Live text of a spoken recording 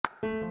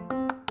Hey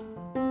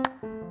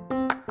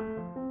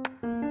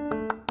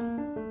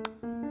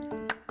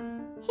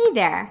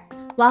there!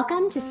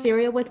 Welcome to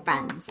Cereal with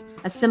Friends,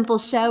 a simple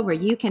show where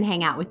you can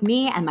hang out with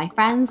me and my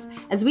friends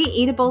as we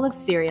eat a bowl of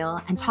cereal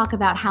and talk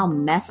about how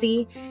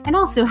messy and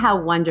also how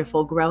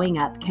wonderful growing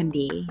up can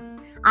be.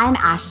 I'm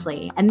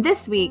Ashley, and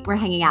this week we're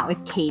hanging out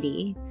with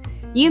Katie.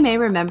 You may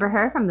remember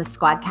her from the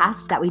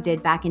Squadcast that we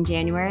did back in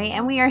January,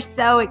 and we are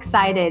so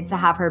excited to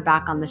have her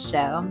back on the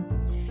show.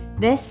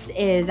 This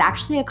is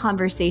actually a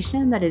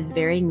conversation that is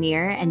very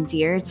near and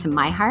dear to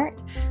my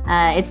heart.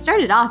 It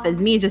started off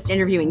as me just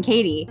interviewing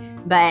Katie,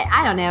 but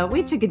I don't know,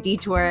 we took a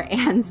detour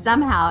and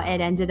somehow it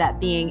ended up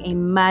being a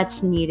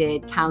much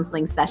needed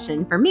counseling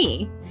session for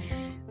me.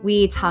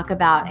 We talk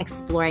about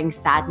exploring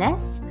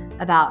sadness,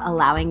 about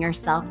allowing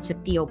yourself to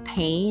feel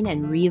pain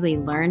and really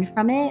learn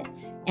from it.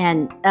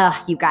 And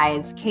you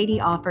guys,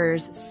 Katie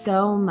offers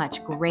so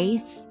much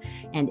grace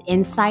and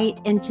insight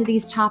into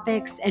these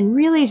topics and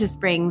really just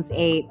brings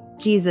a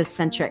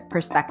Jesus-centric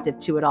perspective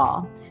to it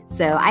all.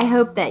 So I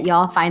hope that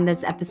y'all find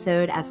this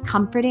episode as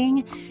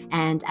comforting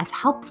and as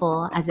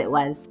helpful as it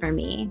was for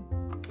me.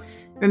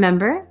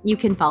 Remember, you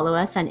can follow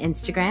us on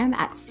Instagram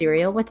at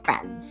Cereal with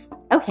Friends.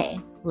 Okay,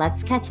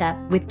 let's catch up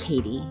with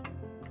Katie.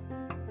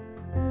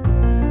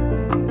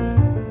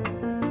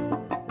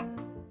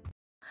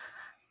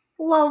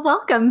 Well,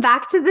 welcome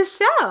back to the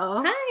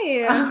show.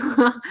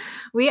 Hi.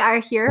 We are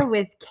here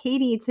with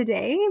Katie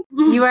today.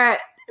 You are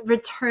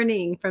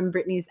returning from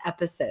Brittany's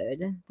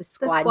episode, the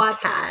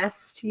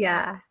Squadcast.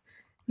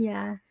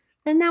 Yeah.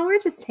 And now we're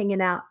just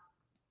hanging out.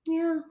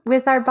 Yeah.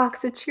 With our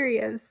box of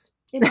Cheerios.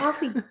 And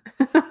Alfie.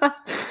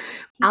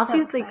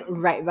 Alfie's like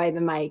right by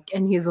the mic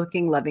and he's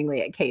looking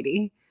lovingly at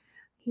Katie.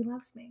 He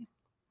loves me.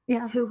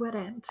 Yeah. Who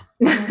wouldn't?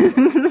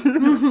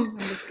 I'm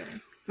just kidding.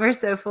 We're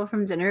so full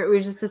from dinner. We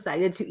just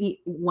decided to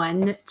eat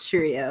one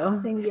Cheerio.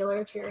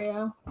 Singular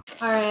Cheerio.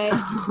 All right.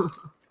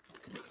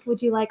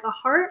 Would you like a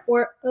heart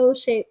or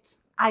O-shaped?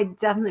 I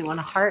definitely want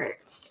a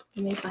heart.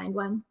 Let me find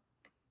one.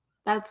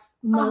 That's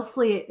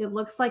mostly, it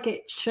looks like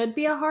it should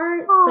be a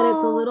heart, but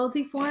it's a little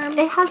deformed.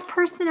 It has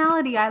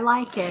personality. I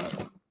like it.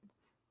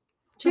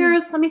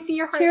 Cheers. Let me see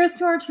your heart. Cheers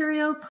to our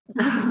Cheerios.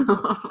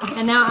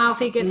 And now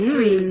Alfie gets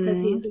 3 because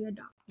he's a good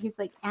dog. He's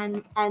like,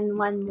 and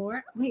one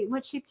more. Wait,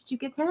 what shape did you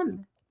give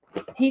him?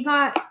 He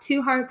got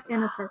 2 hearts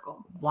in a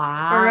circle.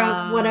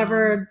 Wow. Or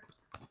whatever.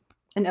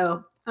 An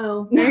O.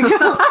 Oh, there you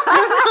go. I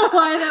don't know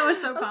why that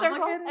was so complicated.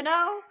 Circle, an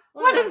O.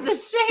 What is the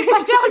shape?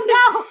 I don't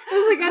know. I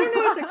was like, I don't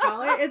know what to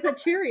call it. It's a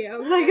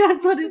Cheerio. Like,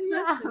 that's what it's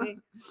supposed to be.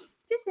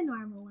 Just a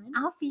normal one.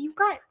 Alfie, you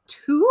got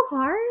 2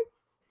 hearts?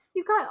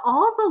 You got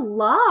all the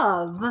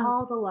love.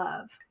 All the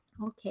love.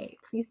 Okay,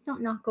 please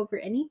don't knock over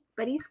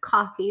anybody's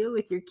coffee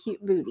with your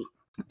cute booty.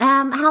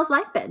 How's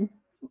life been?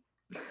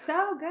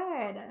 So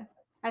good.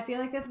 I feel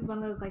like this is one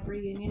of those like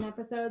reunion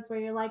episodes where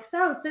you're like,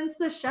 so since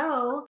the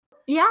show,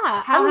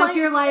 how has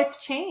your life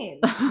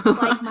changed?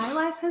 Like, my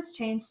life has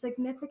changed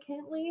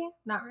significantly.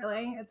 Not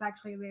really. It's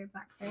actually the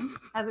exact same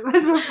as it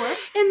was before.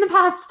 In the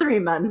past 3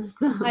 months.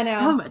 I know.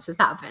 So much has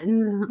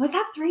happened. Was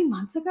that 3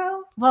 months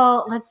ago?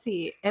 Well, let's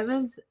see. It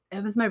was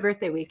my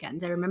birthday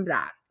weekend. I remember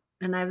that.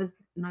 And I was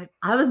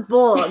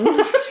born.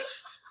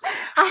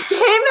 I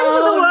came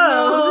into the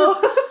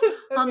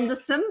world on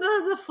December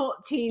the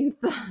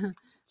 14th.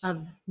 Of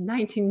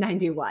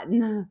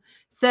 1991.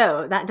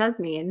 So that does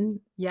mean,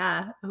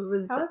 it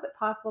was. How is it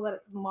possible that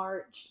it's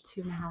March?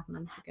 2.5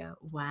 months ago.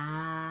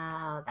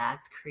 Wow,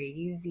 that's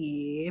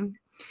crazy.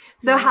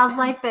 So how's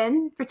life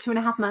been for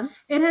 2.5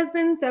 months? It has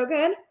been so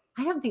good.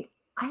 I don't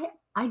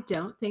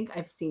think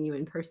I've seen you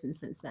in person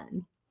since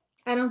then.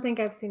 I don't think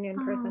I've seen you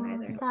in person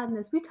either.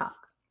 Sadness. We talk,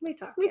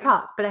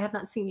 but I have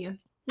not seen you.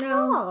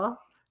 No. Oh,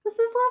 this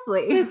is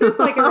lovely. This is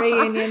like a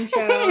reunion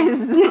show. It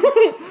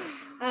is.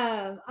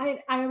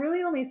 I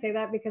really only say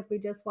that because we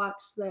just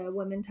watched the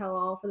Women Tell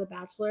All for The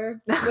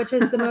Bachelor, which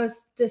is the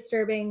most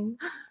disturbing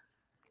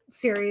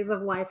series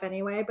of life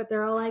anyway. But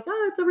they're all like,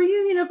 oh, it's a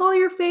reunion of all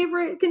your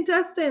favorite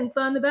contestants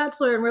on The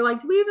Bachelor. And we're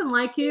like, do we even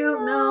like you?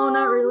 No,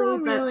 not really.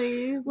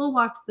 Really. We'll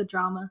watch the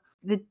drama.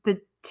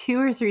 The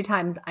 2 or 3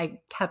 times I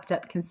kept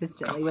up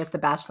consistently with The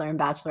Bachelor and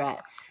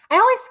Bachelorette, I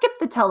always skip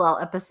the tell-all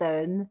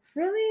episode.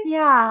 Really?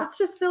 Yeah. It's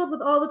just filled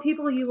with all the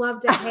people you love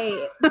to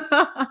hate.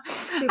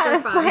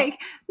 It's like,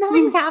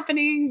 nothing's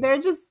happening. They're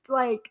just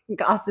like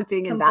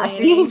gossiping and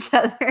bashing each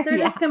other. They're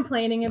just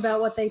complaining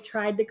about what they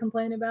tried to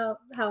complain about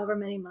however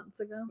many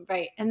months ago.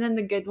 Right. And then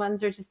the good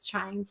ones are just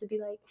trying to be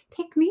like,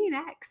 pick me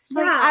next.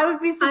 Like, I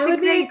would be such a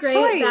great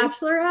choice.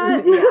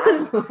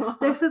 Bachelorette.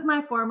 This is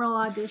my formal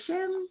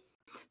audition.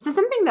 So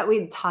something that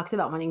we talked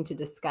about wanting to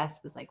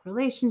discuss was like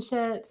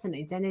relationships and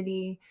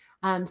identity.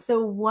 So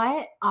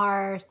what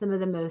are some of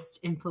the most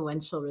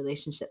influential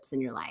relationships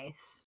in your life?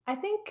 I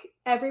think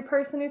every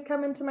person who's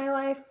come into my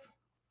life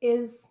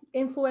is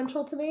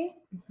influential to me.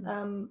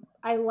 Mm-hmm.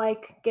 I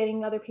like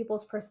getting other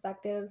people's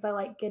perspectives. I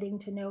like getting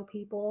to know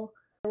people.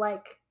 I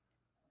like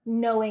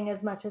knowing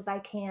as much as I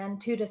can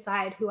to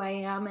decide who I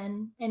am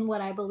and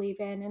what I believe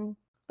in.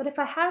 But if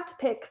I had to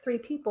pick 3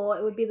 people,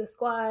 it would be the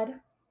squad.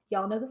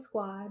 Y'all know the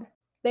squad.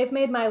 they've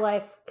made my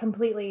life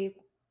completely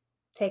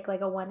take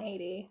like a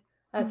 180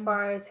 as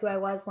far as who I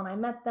was when I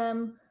met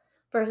them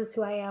versus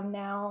who I am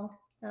now.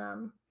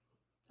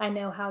 I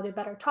know how to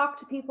better talk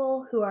to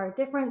people who are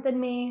different than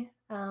me,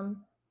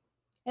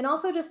 and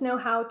also just know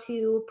how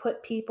to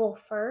put people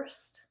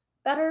first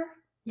better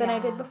than I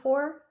did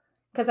before.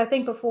 Because I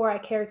think before I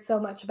cared so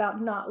much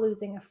about not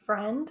losing a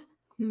friend,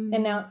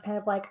 and now it's kind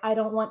of like I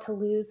don't want to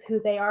lose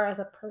who they are as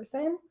a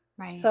person.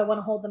 Right. So I want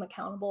to hold them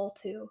accountable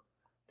to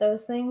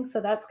those things.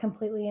 So that's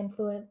completely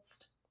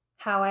influenced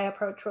how I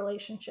approach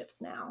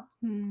relationships now.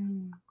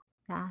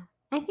 Yeah.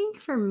 I think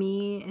for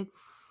me,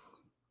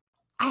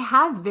 I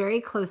have very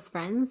close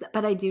friends,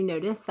 but I do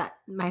notice that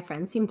my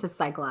friends seem to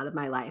cycle out of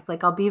my life.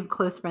 Like I'll be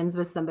close friends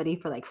with somebody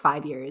for like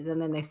 5 years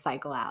and then they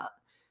cycle out.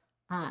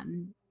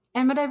 And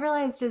what I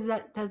realized is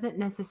that doesn't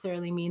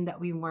necessarily mean that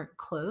we weren't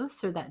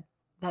close or that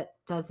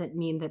doesn't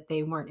mean that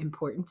they weren't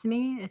important to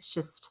me. It's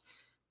just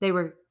they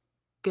were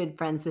good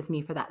friends with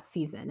me for that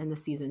season and the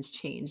seasons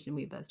changed and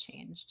we both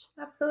changed.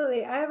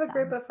 Absolutely. I have a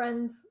group of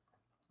friends,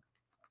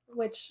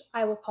 which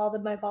I will call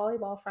them my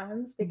volleyball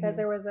friends, because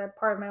there was a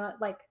part of my life,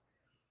 like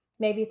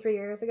maybe 3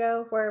 years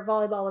ago, where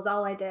volleyball was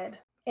all I did.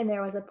 And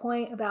there was a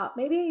point about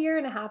maybe a year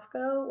and a half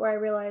ago where I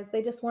realized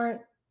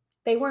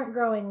they weren't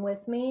growing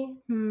with me.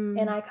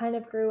 And I kind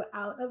of grew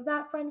out of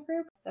that friend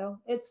group. So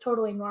it's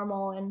totally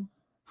normal and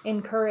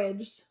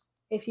encouraged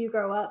if you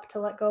grow up to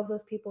let go of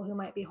those people who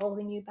might be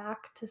holding you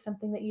back to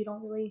something that you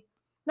don't really,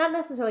 not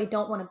necessarily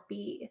don't want to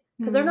be,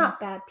 because they're not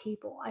bad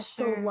people. I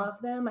still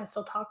love them. I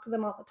still talk to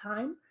them all the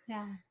time.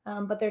 Yeah.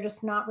 But they're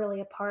just not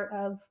really a part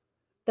of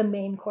the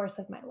main course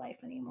of my life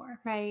anymore.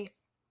 Right.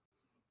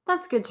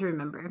 That's good to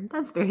remember.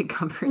 That's very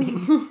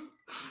comforting.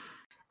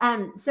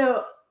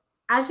 So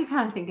as you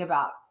kind of think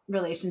about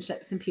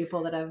relationships and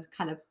people that have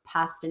kind of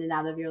passed in and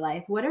out of your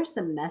life, what are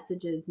some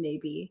messages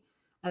maybe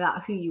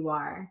about who you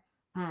are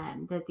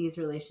that these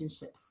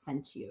relationships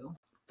sent you?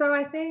 So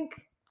I think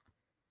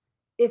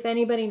if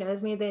anybody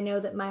knows me, they know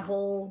that my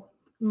whole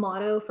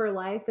motto for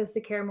life is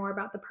to care more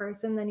about the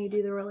person than you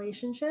do the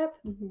relationship.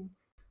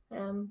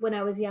 When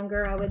I was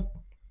younger, I would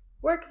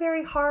work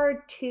very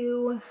hard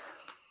to,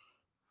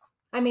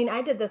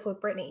 I did this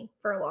with Brittany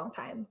for a long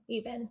time,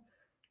 even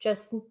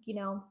just,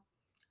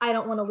 I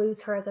don't want to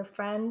lose her as a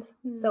friend.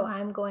 So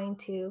I'm going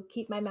to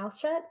keep my mouth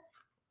shut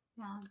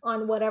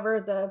on whatever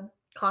the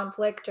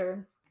conflict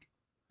or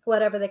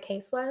whatever the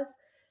case was.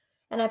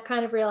 And I've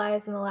kind of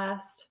realized in the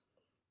last,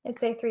 I'd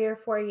say 3 or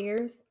 4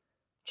 years,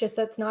 just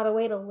that's not a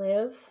way to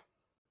live.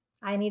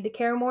 I need to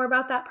care more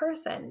about that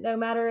person, no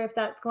matter if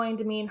that's going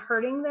to mean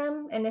hurting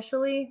them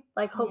initially.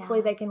 Like, hopefully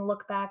they can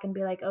look back and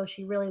be like, oh,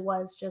 she really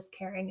was just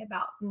caring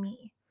about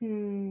me.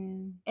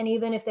 And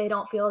even if they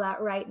don't feel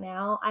that right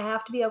now, I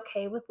have to be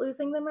okay with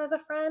losing them as a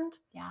friend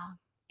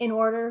in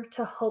order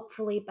to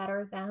hopefully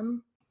better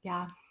them.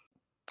 Yeah.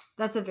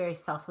 That's a very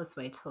selfless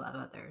way to love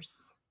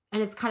others.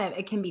 And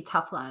it can be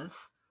tough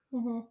love,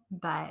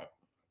 but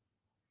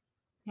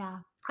yeah.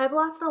 I've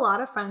lost a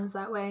lot of friends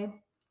that way.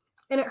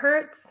 And it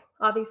hurts,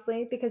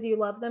 obviously, because you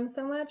love them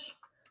so much.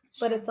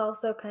 But it's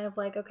also kind of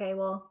like, okay,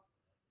 well,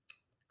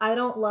 I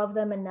don't love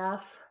them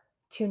enough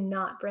to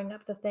not bring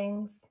up the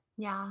things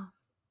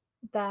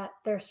that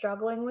they're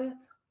struggling with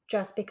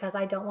just because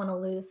I don't want to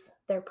lose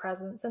their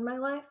presence in my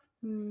life.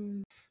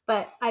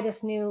 But I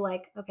just knew,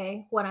 like,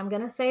 okay, what I'm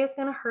going to say is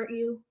going to hurt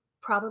you,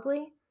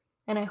 probably.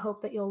 And I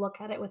hope that you'll look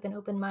at it with an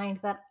open mind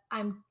that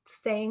I'm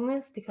saying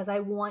this because I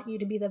want you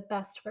to be the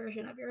best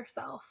version of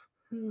yourself.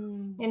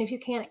 And if you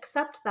can't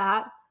accept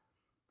that,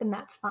 then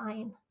that's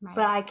fine. Right.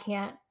 But I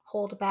can't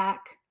hold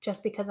back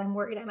just because I'm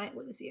worried I might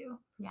lose you.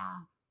 Yeah.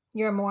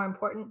 You're more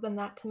important than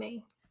that to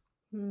me.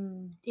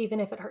 Even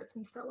if it hurts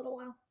me for a little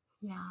while.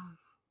 Yeah.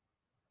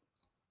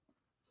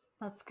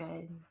 That's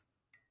good.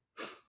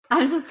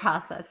 I'm just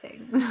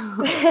processing.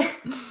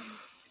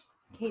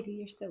 Katie,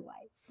 you're so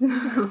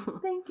wise.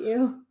 Thank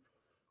you.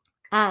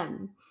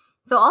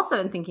 So also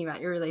in thinking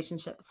about your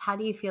relationships, how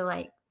do you feel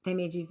like they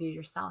made you view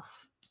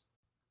yourself?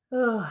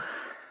 Oh,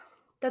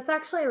 that's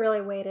actually a really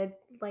weighted,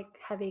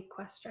 heavy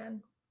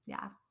question.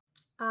 Yeah.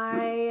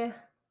 I,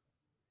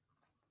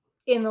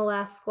 in the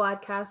last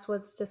Squadcast,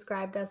 was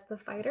described as the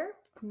fighter.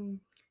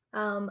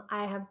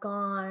 I have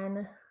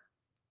gone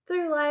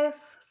through life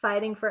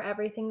fighting for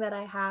everything that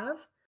I have,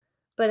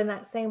 but in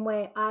that same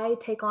way, I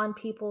take on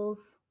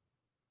people's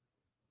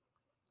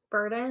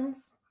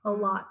burdens a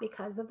lot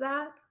because of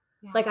that.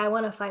 Yeah. Like, I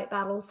want to fight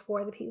battles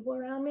for the people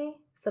around me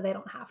so they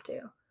don't have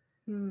to.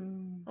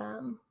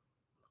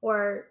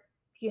 Or,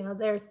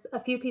 there's a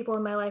few people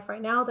in my life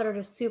right now that are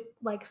just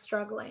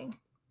struggling.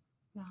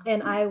 Yeah.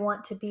 And I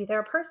want to be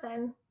their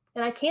person.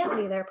 And I can't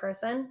be their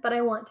person, but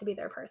I want to be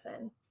their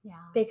person. Yeah.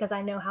 Because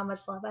I know how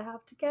much love I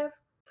have to give.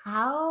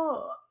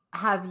 How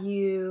have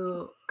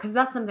you, because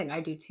that's something I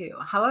do too.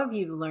 How have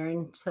you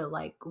learned to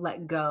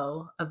let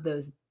go of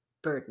those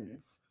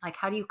burdens?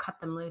 How do you cut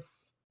them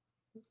loose?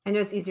 I know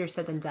it's easier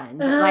said than done.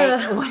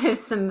 But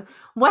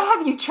what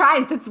have you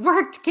tried that's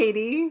worked,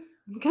 Katie?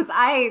 Because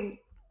I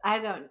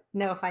don't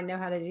know if I know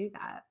how to do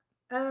that.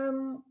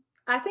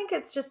 I think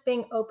it's just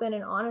being open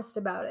and honest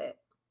about it.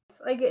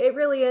 Like, it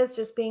really is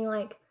just being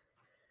like,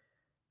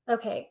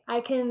 okay,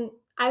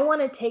 I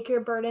want to take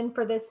your burden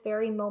for this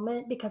very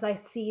moment because I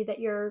see that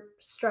you're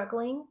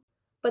struggling.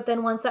 But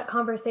then once that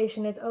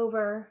conversation is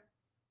over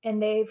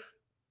and they've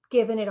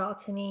given it all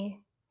to me,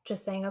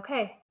 just saying,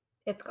 okay,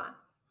 it's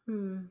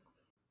gone.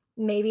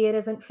 Maybe it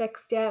isn't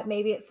fixed yet.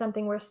 Maybe it's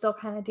something we're still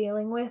kind of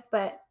dealing with,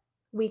 but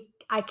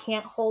I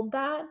can't hold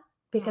that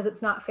because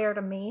it's not fair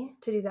to me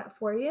to do that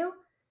for you.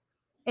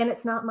 And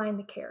it's not mine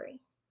to carry.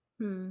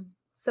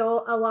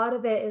 So a lot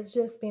of it is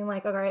just being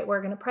like, all right,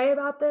 we're going to pray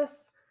about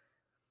this.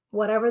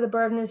 Whatever the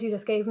burden is you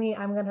just gave me,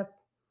 I'm going to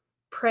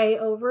pray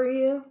over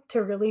you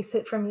to release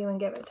it from you and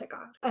give it to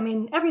God. I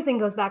mean, everything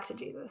goes back to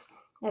Jesus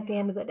at the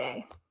end of the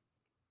day.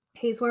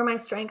 He's where my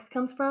strength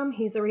comes from.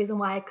 He's the reason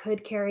why I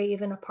could carry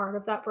even a part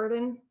of that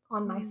burden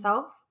on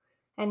myself.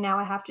 And now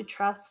I have to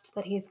trust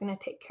that he's going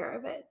to take care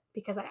of it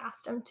because I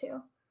asked him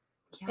to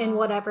in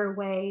whatever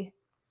way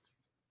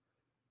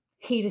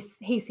he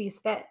sees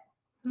fit,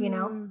 you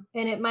know?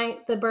 And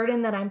the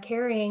burden that I'm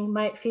carrying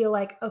might feel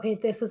like, okay,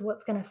 this is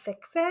what's going to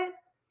fix it.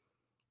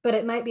 But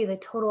it might be the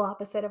total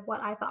opposite of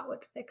what I thought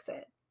would fix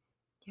it.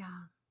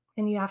 Yeah.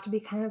 And you have to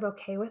be kind of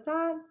okay with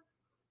that.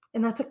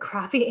 And that's a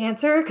crappy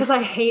answer because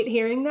I hate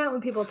hearing that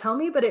when people tell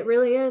me, but it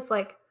really is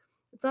like,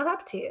 it's not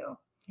up to you.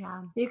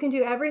 Yeah. You can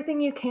do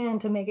everything you can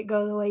to make it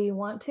go the way you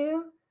want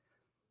to.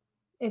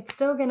 It's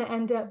still going to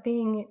end up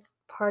being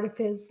part of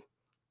his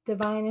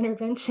divine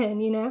intervention,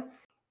 you know?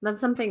 That's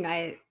something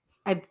I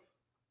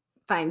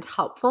find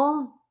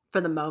helpful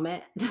for the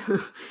moment.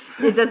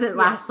 It doesn't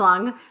last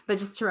long, but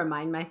just to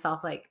remind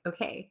myself, like,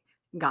 okay,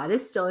 God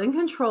is still in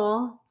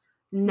control.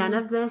 None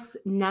of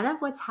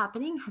what's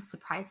happening has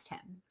surprised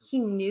him. He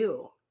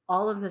knew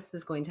all of this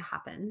was going to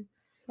happen.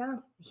 Yeah.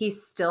 He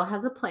still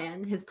has a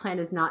plan. His plan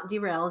is not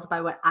derailed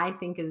by what I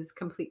think is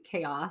complete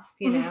chaos,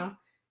 you know?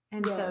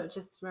 And so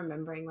just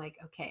remembering, like,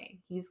 okay,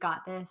 he's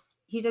got this.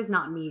 He does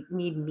not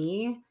need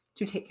me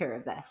to take care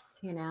of this,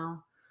 you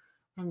know?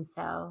 And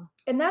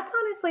that's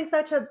honestly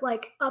such a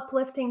like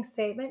uplifting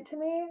statement to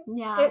me.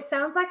 Yeah. It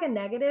sounds like a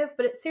negative,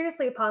 but it's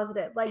seriously a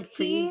positive. Like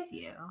he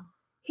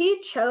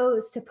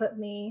chose to put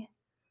me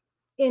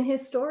in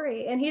his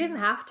story and he didn't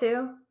have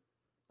to.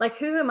 Like,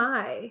 who am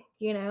I?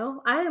 You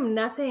know, I am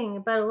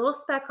nothing but a little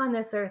speck on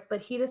this earth,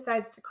 but he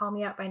decides to call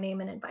me out by name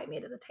and invite me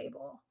to the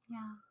table.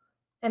 Yeah.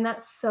 And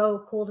that's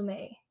so cool to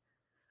me.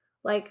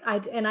 Like, I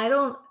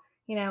don't,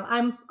 you know,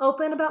 I'm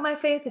open about my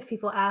faith if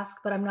people ask,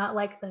 but I'm not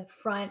like the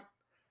front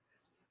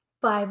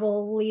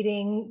Bible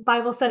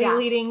study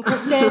leading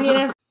Christian, you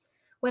know.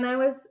 When I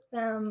was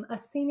a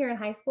senior in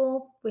high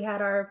school, we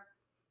had our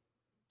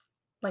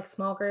like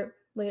small group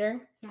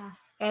leader. Yeah.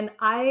 And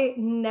I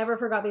never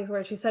forgot these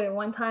words. She said it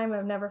one time.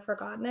 I've never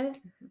forgotten it.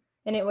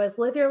 And it was,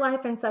 live your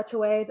life in such a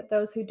way that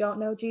those who don't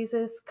know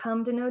Jesus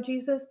come to know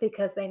Jesus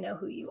because they know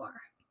who you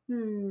are.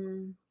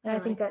 And I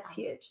think that's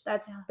huge.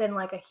 That's been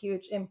like a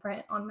huge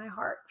imprint on my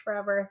heart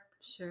forever.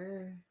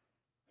 Sure.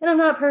 And I'm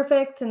not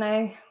perfect, and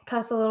I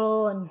cuss a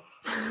little, and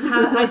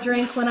I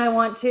drink when I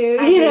want to.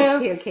 I do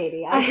too,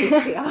 Katie. I do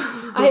too.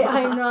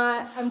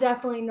 I'm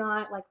definitely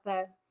not like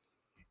the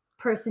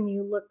person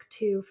you look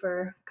to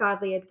for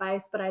godly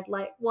advice, but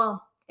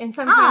and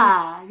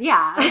sometimes.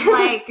 Yeah.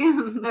 Like,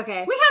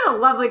 okay. We had a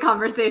lovely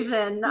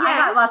conversation. Yeah. I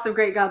got lots of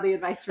great godly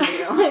advice from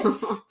you.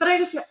 But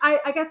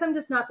I guess I'm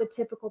just not the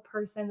typical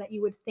person that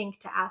you would think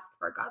to ask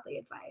for godly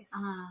advice.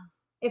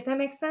 If that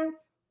makes sense.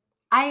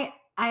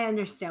 I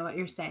understand what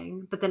you're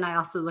saying, but then I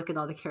also look at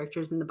all the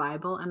characters in the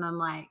Bible and I'm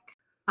like,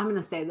 I'm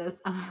going to say this,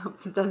 and I hope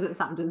this doesn't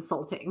sound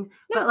insulting,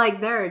 but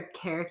like there are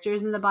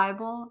characters in the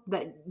Bible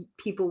that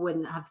people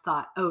wouldn't have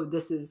thought, oh,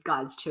 this is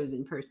God's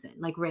chosen person,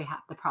 like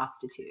Rahab the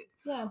prostitute,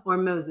 or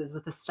Moses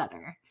with a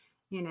stutter,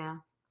 you know?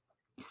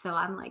 So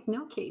I'm like,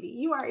 no, Katie,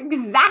 you are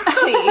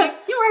exactly. Hey,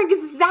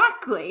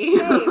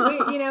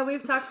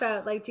 we've talked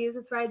about like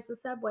Jesus rides the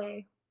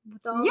subway.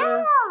 With all we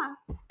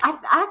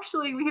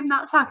have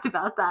not talked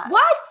about that.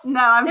 What?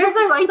 No, There's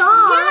just a like,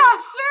 song. Yeah,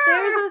 sure.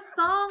 There's a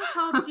song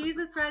called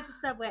Jesus Rides the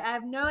Subway. I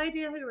have no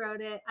idea who wrote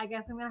it. I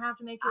guess I'm gonna have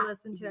to make you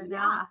listen to it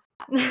now.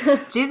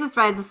 Jesus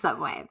Rides the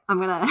Subway. I'm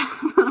gonna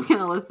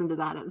listen to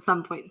that at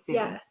some point soon.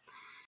 Yes.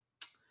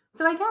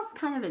 So I guess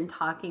kind of in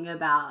talking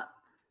about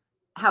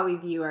how we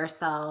view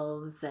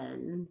ourselves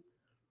and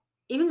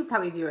even just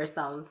how we view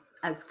ourselves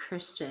as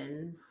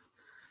Christians,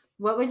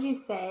 what would you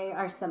say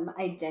are some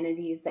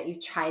identities that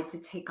you've tried to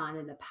take on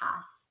in the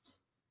past?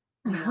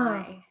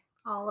 Why?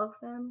 All of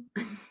them.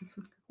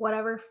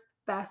 Whatever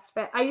best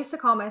fit. I used to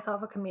call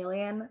myself a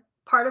chameleon.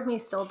 Part of me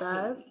still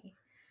does.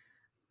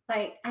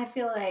 Like, I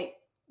feel like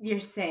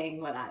you're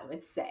saying what I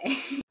would say.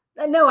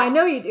 No, I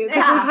know you do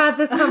because we've had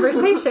this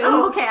conversation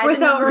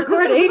without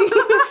recording.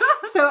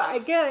 So I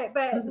get it.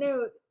 But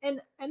no,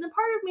 and a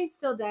part of me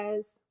still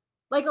does.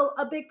 Like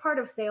a big part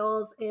of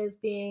sales is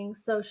being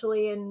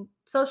socially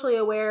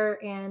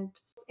aware, and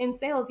in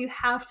sales you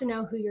have to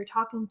know who you're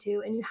talking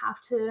to and you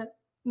have to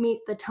meet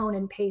the tone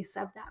and pace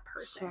of that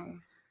person.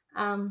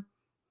 Sure.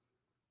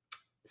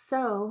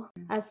 So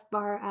as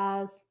far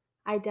as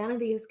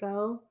identities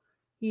go,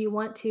 you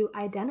want to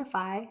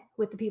identify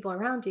with the people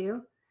around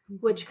you,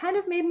 which kind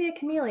of made me a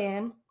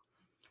chameleon.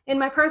 In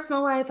my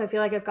personal life, I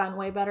feel like I've gotten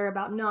way better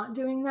about not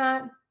doing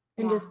that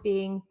and just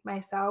being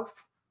myself.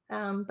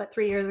 But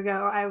 3 years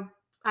ago,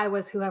 I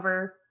was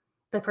whoever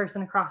the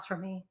person across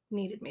from me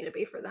needed me to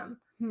be for them.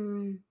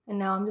 And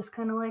now I'm just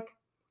kind of like,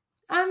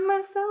 I'm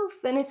myself.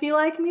 And if you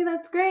like me,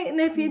 that's great. And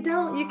if you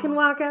don't, you can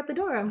walk out the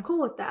door. I'm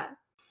cool with that.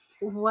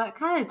 What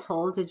kind of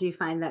toll did you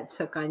find that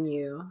took on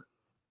you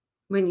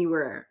when you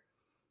were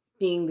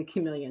being the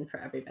chameleon for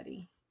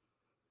everybody?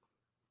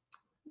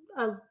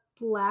 A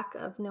lack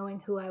of knowing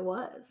who I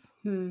was.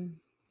 You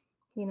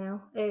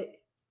know,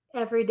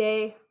 every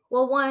day.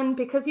 Well, one,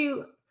 because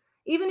even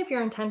if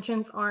your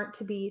intentions aren't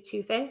to be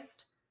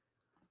two-faced,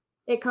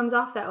 it comes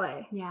off that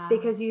way. Yeah.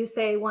 Because you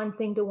say one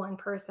thing to one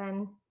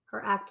person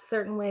or act a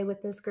certain way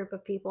with this group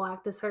of people,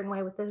 act a certain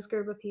way with this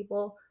group of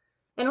people.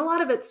 And a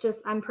lot of it's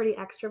just, I'm pretty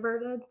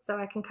extroverted, so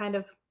I can kind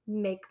of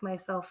make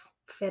myself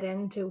fit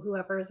into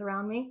whoever is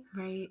around me.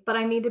 Right. But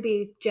I need to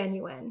be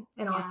genuine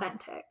and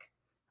authentic.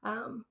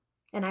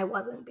 And I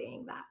wasn't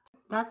being that.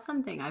 That's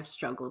something I've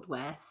struggled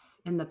with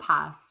in the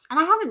past. And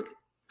I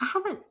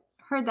haven't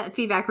heard that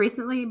feedback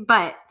recently,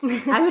 but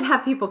I would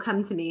have people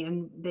come to me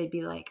and they'd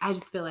be like, I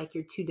just feel like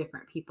you're two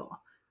different people.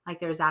 Like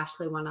there's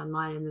Ashley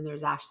one-on-one and then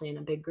there's Ashley in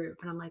a big group.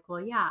 And I'm like,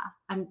 well, yeah,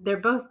 they're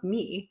both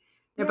me.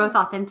 They're both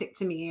authentic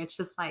to me. It's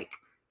just like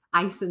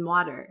ice and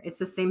water. It's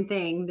the same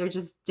thing. They're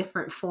just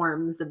different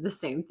forms of the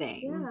same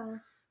thing. Yeah.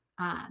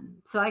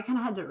 So I kind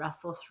of had to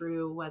wrestle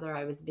through whether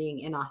I was being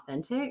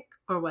inauthentic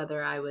or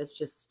whether I was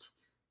just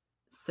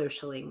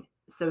socially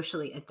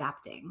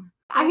adapting.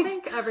 I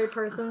think every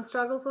person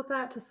struggles with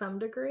that to some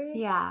degree.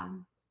 Yeah.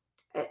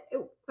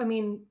 I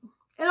mean,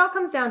 it all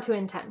comes down to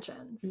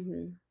intentions.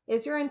 Mm-hmm.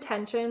 Is your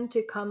intention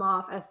to come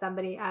off as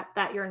somebody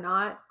that you're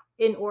not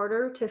in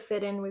order to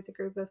fit in with a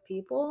group of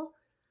people?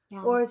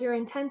 Yeah. Or is your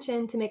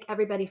intention to make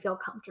everybody feel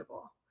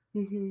comfortable?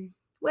 Mm-hmm.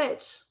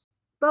 Which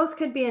both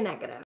could be a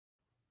negative.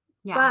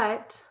 Yeah.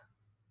 But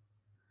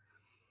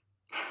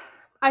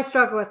I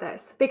struggle with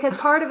this because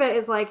part of it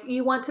is like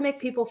you want to make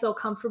people feel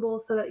comfortable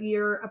so that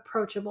you're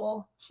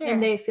approachable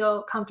and they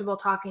feel comfortable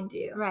talking to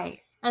you. Right.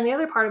 And the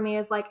other part of me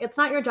is like, it's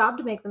not your job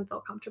to make them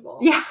feel comfortable.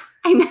 Yeah,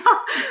 I know.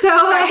 So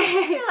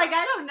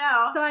I don't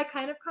know. So I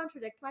kind of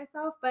contradict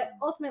myself, but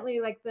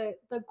ultimately like the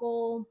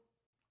goal,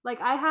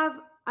 like I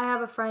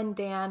have a friend,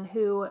 Dan,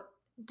 who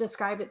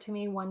described it to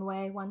me one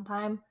way one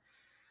time,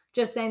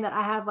 just saying that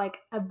I have like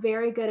a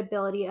very good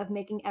ability of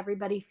making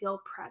everybody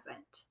feel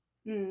present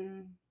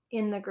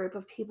in the group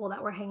of people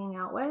that we're hanging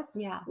out with.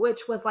 Yeah.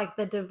 Which was like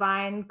the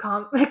divine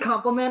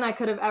compliment I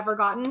could have ever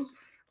gotten.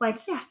 Like,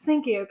 yes,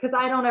 thank you. Because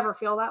I don't ever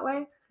feel that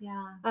way.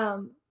 Yeah.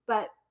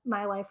 But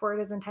my life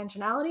word is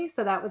intentionality.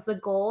 So that was the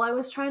goal I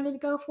was trying to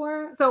go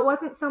for. So it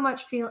wasn't so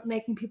much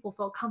making people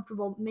feel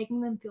comfortable,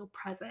 making them feel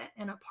present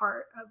and a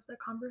part of the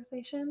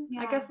conversation,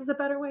 I guess is a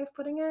better way of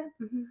putting it.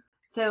 Mm-hmm.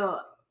 So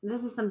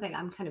this is something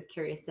I'm kind of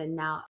curious in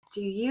now.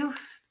 Do you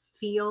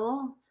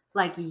feel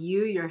like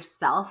you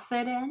yourself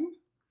fit in?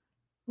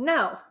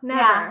 No, never.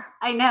 Yeah,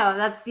 I know.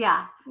 That's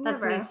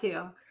me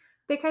too.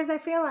 Because I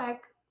feel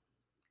like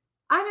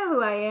I know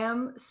who I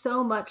am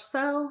so much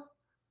so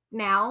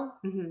now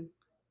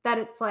that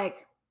it's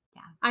like,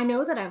 I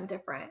know that I'm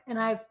different and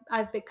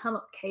I've become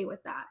okay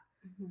with that.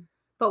 Mm-hmm.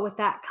 But with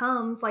that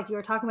comes, like you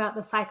were talking about,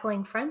 the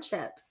cycling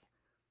friendships.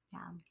 Yeah.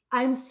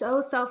 I'm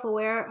so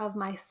self-aware of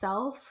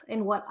myself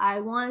and what I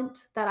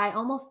want that I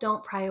almost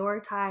don't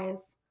prioritize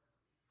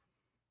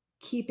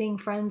keeping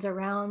friends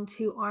around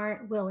who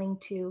aren't willing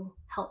to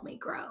help me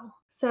grow.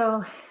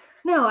 So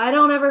no, I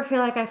don't ever feel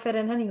like I fit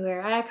in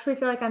anywhere. I actually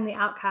feel like I'm the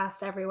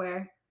outcast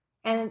everywhere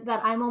and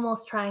that I'm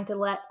almost trying to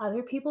let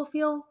other people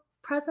feel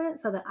present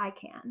so that I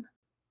can.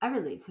 I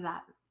relate to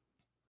that.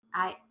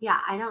 I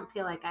don't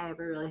feel like I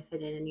ever really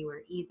fit in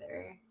anywhere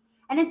either.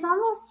 And it's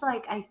almost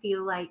like I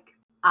feel like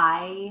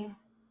I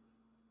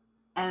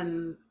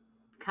am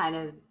kind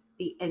of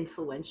the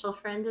influential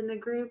friend in the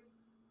group.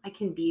 I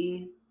can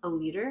be a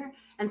leader.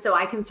 And so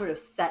I can sort of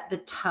set the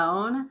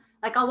tone.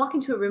 Like I'll walk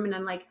into a room and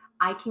I'm like,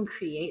 I can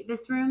create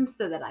this room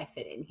so that I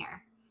fit in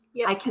here.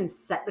 Yep. I can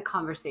set the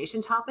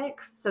conversation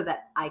topics so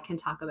that I can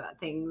talk about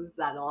things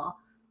that'll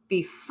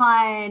be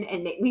fun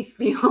and make me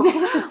feel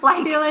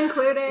like feel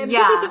included.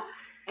 Yeah.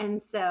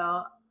 And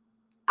so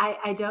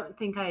I don't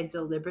think I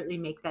deliberately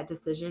make that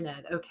decision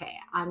of, okay,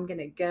 I'm going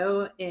to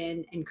go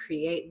in and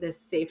create this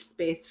safe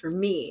space for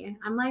me.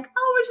 I'm like,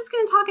 oh, we're just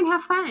going to talk and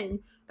have fun.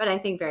 But I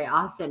think very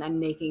often I'm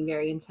making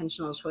very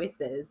intentional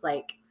choices.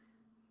 Like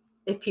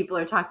if people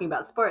are talking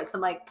about sports,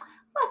 I'm like,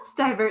 let's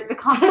divert the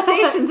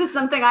conversation to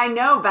something I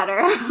know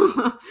better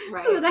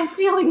right. So that I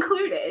feel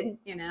included,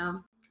 you know?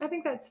 I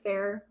think that's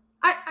fair.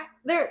 I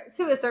there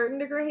to a certain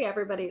degree,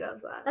 everybody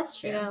does that. That's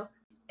true. You know?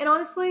 And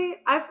honestly,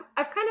 I've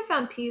kind of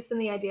found peace in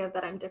the idea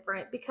that I'm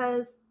different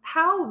because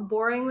how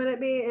boring would it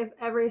be if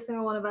every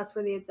single one of us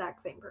were the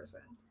exact same person?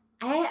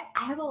 I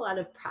have a lot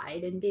of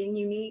pride in being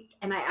unique,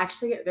 and I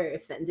actually get very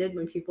offended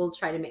when people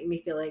try to make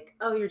me feel like,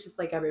 oh, you're just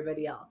like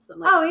everybody else. I'm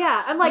like, oh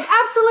yeah. I'm like,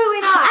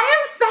 absolutely not. I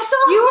am special.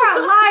 You are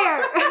a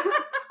liar.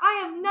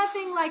 I am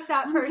nothing like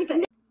that Oh my person.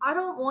 goodness. I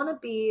don't want to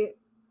be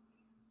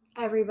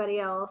everybody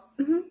else.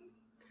 Mhm.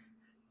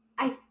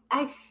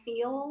 I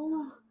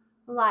feel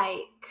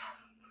like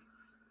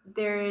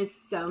there is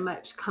so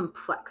much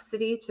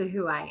complexity to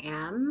who I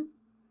am.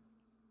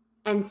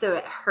 And so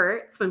it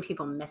hurts when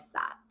people miss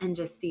that and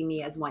just see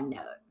me as one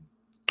note.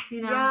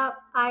 You know? Yep,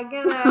 I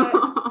get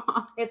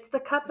it. It's the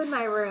cup in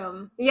my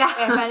room. Yeah.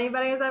 If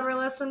anybody has ever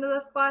listened to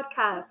this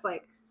podcast,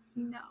 like,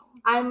 No.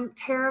 I'm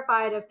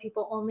terrified of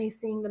people only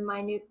seeing the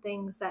minute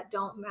things that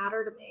don't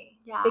matter to me.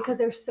 Yeah. Because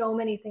there's so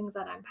many things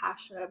that I'm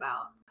passionate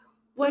about.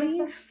 What do Does that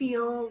you make sense?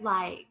 feel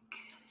like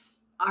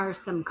are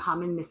some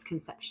common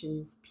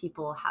misconceptions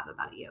people have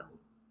about you?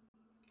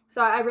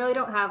 So I really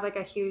don't have like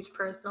a huge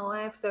personal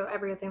life. So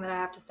everything that I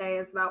have to say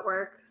is about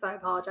work. So I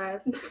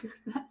apologize.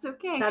 That's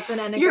okay. That's an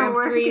Your Enneagram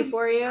work 3 is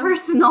for you.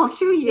 personal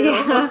to you.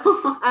 Yeah.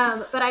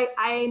 But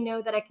I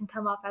know that I can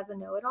come off as a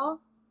know-it-all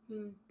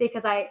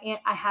because I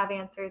have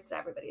answers to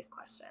everybody's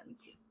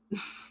questions.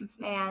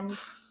 And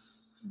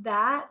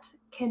that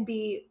can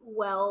be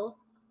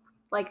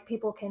like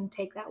people can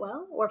take that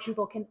well, or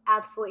people can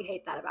absolutely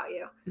hate that about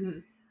you.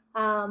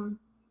 Mhm.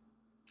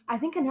 I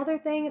think another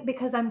thing,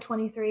 because I'm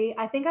 23,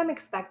 I think I'm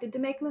expected to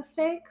make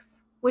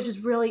mistakes, which is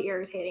really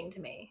irritating to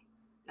me.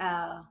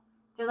 Oh,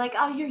 they're like,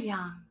 oh, you're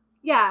young.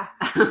 Yeah.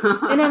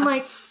 And I'm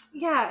like,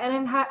 yeah,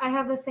 and I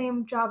have the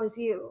same job as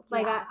you.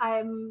 Like Yeah.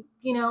 I'm,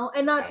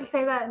 and not to Right.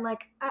 say that, and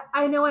like,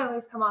 I know I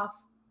always come off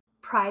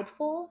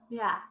prideful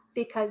Yeah.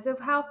 because of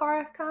how far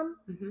I've come,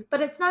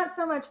 but it's not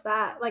so much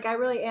that, like, I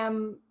really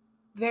am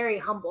very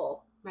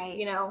humble, Right.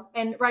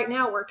 and right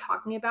now we're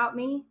talking about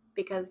me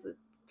because it's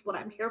what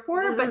I'm here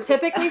for. This But is-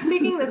 typically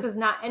speaking, this is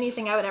not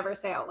anything I would ever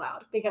say out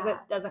loud because Yeah.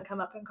 it doesn't come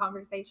up in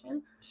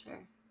conversation.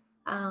 Sure.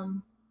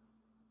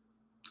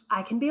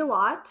 I can be a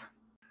lot.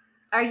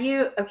 Are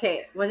you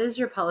okay? What is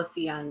your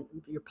policy on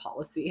your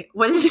policy?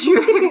 What is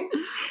your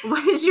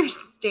what is your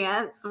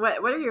stance?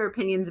 What are your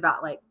opinions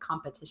about like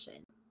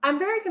competition? I'm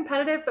very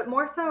competitive, but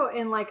more so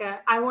in like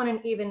I want an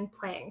even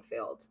playing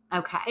field.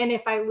 Okay. And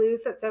if I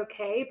lose, it's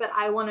okay. But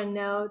I want to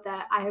know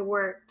that I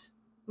worked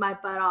my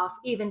butt off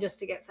even just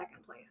to get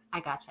second place. I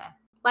gotcha.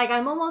 Like,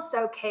 I'm almost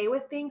okay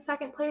with being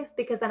second place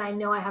because then I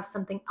know I have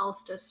something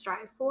else to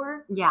strive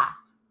for. Yeah.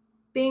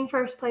 Being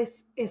first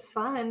place is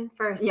fun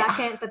for a Yeah.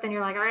 second, but then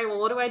you're like, all right, well,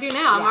 what do I do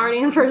now? I'm Yeah. already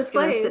in I'm first just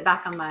gonna place. sit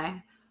back on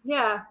my.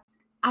 Yeah.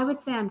 I would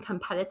say I'm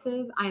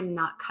competitive. I'm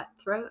not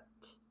cutthroat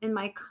in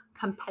my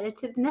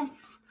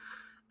competitiveness.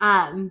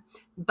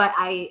 But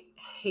I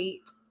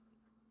hate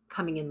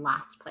coming in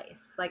last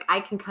place. Like, I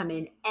can come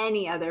in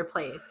any other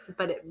place,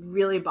 but it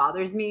really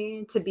bothers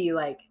me to be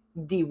like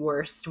the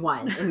worst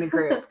one in the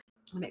group.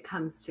 When it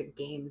comes to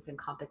games and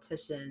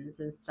competitions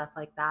and stuff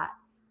like that,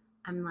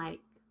 I'm like,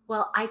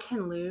 well, I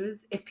can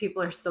lose if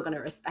people are still going to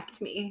respect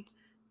me.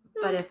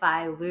 But if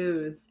I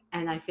lose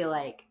and I feel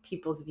like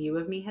people's view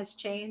of me has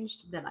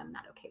changed, then I'm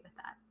not okay with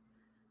that.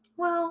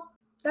 Well,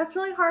 that's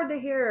really hard to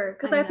hear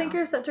because I think know.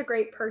 you're such a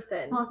great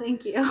person. Well,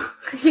 thank you.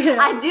 Yeah.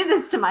 I do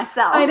this to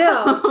myself. I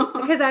know,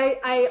 because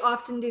I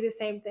often do the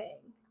same thing.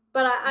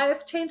 But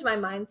I've changed my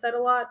mindset a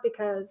lot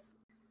because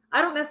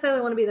I don't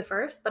necessarily want to be the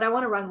first, but I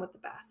want to run with the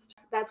best.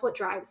 That's what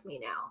drives me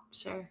now.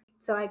 Sure.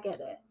 So I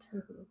get it.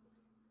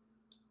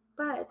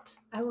 But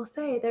I will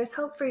say there's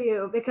hope for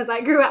you because I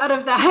grew out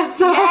of that.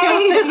 So I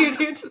hope that you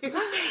do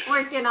too.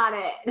 Working on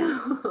it.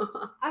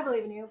 I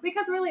believe in you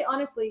because really,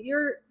 honestly,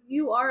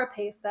 you are a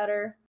pace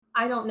setter.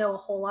 I don't know a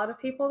whole lot of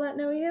people that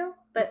know you,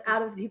 but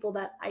out of the people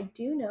that I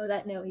do know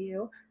that know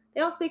you,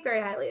 they all speak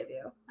very highly of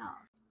you. Oh.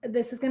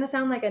 This is going to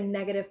sound like a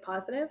negative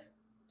positive.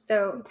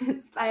 So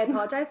I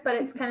apologize, but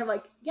it's kind of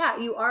like, yeah,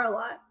 you are a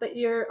lot, but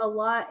you're a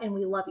lot and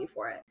we love you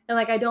for it. And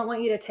like, I don't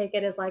want you to take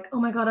it as like, oh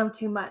my God, I'm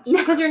too much,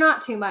 because you're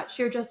not too much.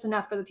 You're just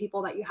enough for the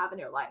people that you have in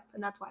your life.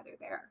 And that's why they're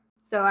there.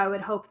 So I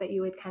would hope that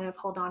you would kind of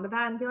hold on to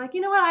that and be like,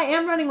 you know what? I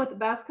am running with the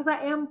best because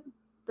I am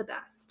the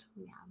best.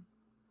 Yeah.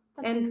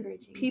 That's and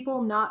encouraging.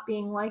 People not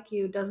being like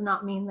you does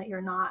not mean that you're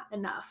not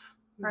enough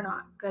or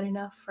not good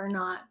enough or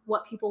not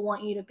what people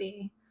want you to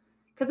be.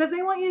 Because if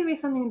they want you to be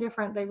something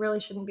different, they really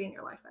shouldn't be in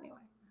your life anyway.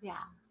 Yeah.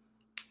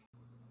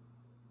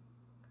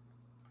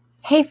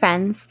 Hey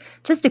friends,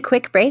 just a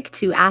quick break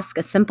to ask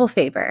a simple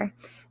favor.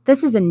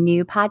 This is a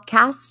new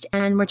podcast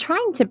and we're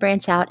trying to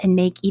branch out and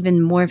make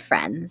even more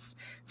friends.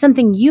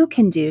 Something you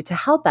can do to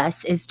help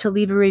us is to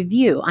leave a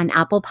review on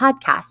Apple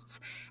Podcasts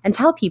and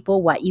tell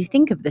people what you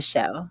think of the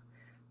show.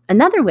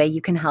 Another way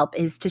you can help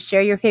is to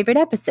share your favorite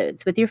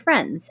episodes with your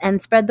friends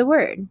and spread the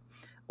word.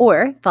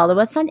 Or follow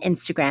us on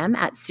Instagram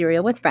at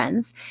Serial with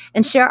Friends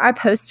and share our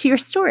post to your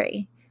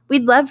story.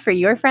 We'd love for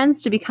your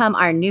friends to become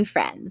our new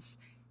friends.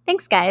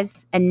 Thanks,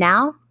 guys. And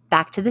now,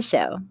 back to the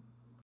show.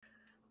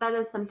 That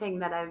is something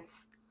that I've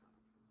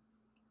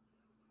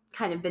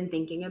kind of been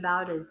thinking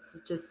about, is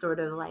just sort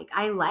of like,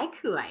 I like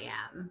who I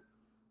am.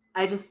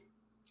 I just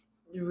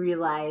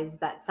realize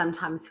that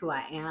sometimes who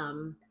I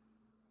am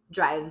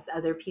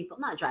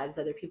not drives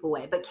other people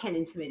away, but can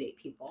intimidate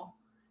people.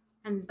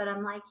 But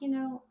I'm like,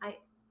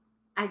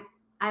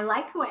 I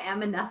like who I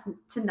am enough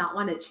to not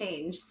want to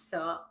change.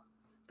 So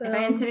if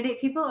I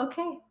intimidate people,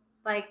 okay,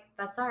 like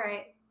that's all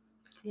right.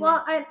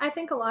 Well, I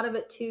think a lot of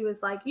it too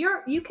is like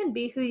you can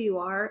be who you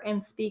are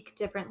and speak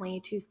differently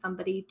to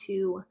somebody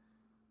to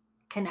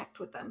connect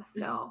with them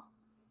still,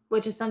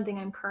 which is something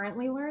I'm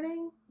currently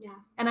learning. Yeah.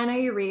 And I know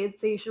you read,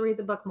 so you should read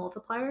the book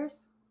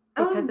Multipliers.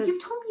 Because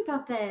you've told me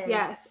about this.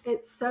 Yes,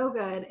 it's so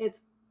good.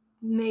 It's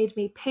made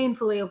me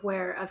painfully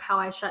aware of how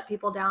I shut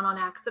people down on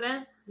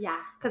accident. Yeah.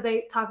 Because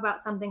they talk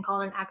about something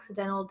called an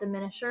accidental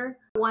diminisher.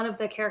 One of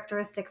the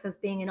characteristics is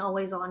being an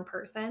always-on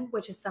person,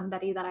 which is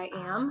somebody that I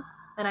am.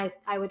 And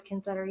I would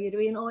consider you to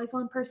be an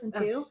always-on person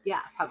too. Yeah,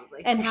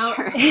 probably. And how,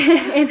 sure.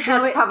 and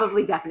how That's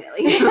probably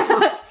definitely.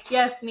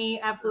 Yes, me,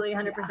 absolutely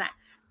 100%.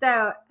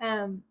 Yeah.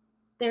 So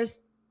there's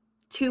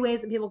two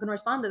ways that people can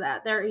respond to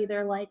that. They're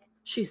either like,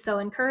 she's so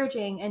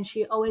encouraging and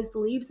she always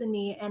believes in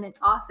me and it's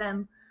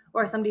awesome.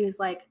 Or somebody who's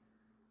like,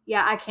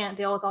 yeah, I can't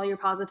deal with all your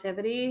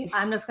positivity.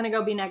 I'm just going to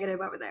go be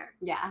negative over there.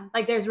 Yeah.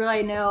 Like there's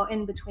really no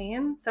in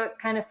between. So it's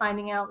kind of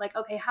finding out like,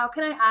 okay, how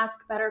can I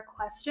ask better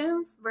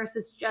questions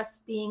versus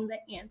just being the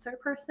answer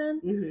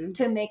person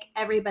to make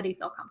everybody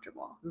feel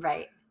comfortable.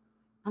 Right.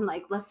 I'm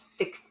like, let's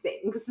fix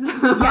things.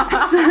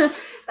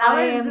 Yes.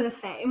 I am the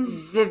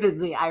same.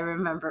 Vividly, I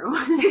remember one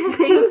of the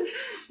things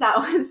that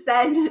was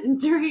said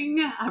during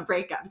a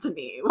breakup to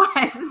me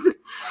was,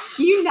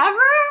 you never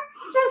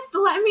just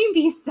let me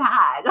be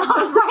sad. I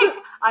was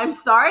like, I'm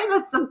sorry,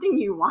 that's something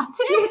you wanted?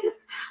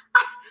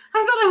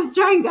 I thought I was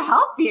trying to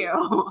help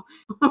you.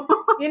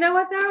 You know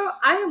what though?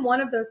 I am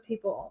one of those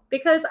people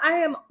because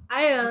I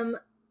am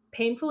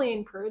painfully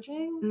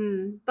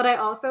encouraging, but I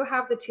also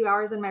have the 2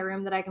 hours in my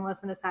room that I can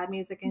listen to sad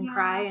music and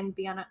cry and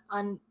be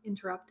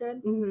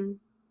uninterrupted.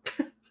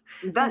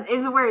 That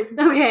is a word.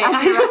 Okay,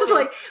 I was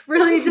like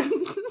really just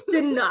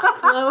did not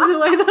flow the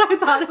way that I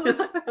thought it was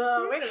supposed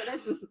to. Wait a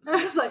minute.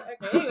 I was like,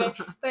 okay, anyway.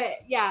 But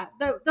yeah,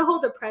 the whole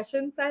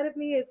depression side of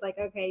me is like,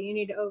 okay, you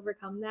need to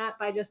overcome that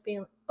by just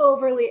being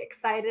overly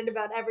excited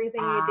about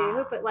everything you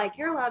do. But like,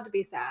 you're allowed to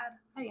be sad.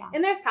 Oh, yeah.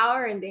 And there's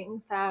power in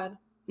being sad.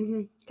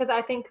 Because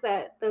I think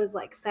that those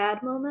like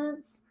sad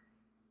moments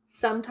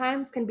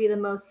sometimes can be the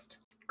most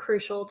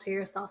crucial to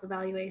your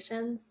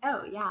self-evaluations.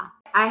 Oh yeah.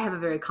 I have a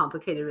very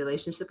complicated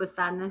relationship with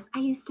sadness. I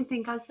used to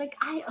think I was like,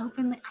 I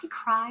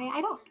cry.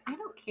 I don't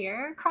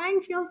care.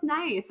 Crying feels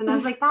nice. And I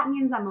was like, that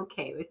means I'm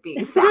okay with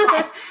being sad.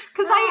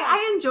 Because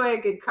I enjoy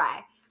a good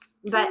cry.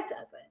 But it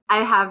doesn't. I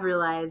have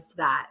realized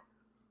that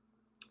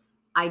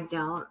I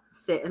don't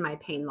sit in my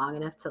pain long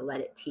enough to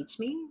let it teach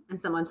me. And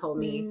someone told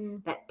me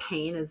that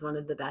pain is one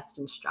of the best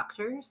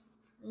instructors.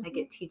 Like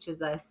it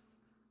teaches us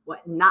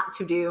what not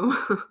to do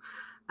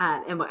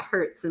and what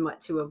hurts and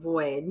what to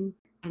avoid.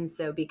 And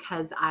so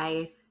because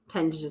I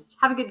tend to just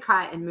have a good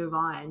cry and move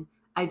on,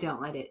 I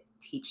don't let it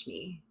teach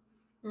me.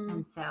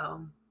 And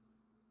so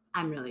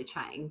I'm really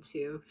trying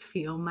to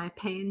feel my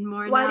pain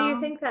more now. Why do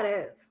you think that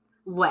is?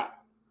 What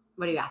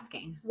are you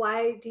asking?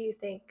 Why do you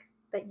think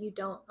that you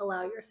don't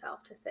allow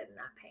yourself to sit in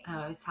that pain? Oh,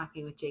 I was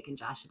talking with Jake and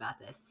Josh about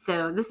this.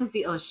 So this is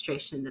the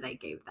illustration that I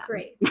gave them.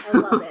 Great. I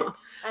love it.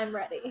 I'm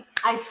ready.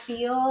 I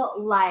feel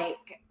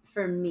like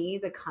for me,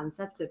 the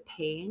concept of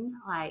pain,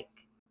 like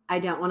I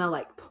don't want to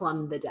like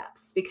plumb the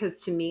depths because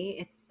to me,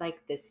 it's like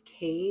this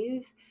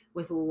cave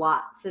with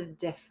lots of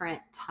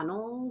different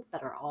tunnels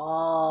that are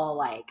all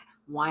like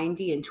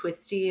windy and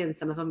twisty, and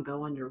some of them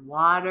go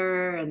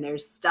underwater, and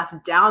there's stuff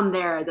down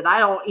there that I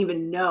don't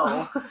even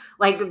know.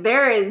 Like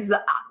there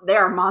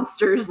are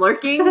monsters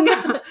lurking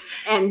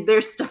and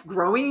there's stuff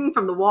growing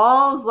from the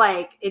walls.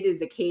 Like it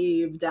is a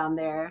cave down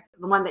there,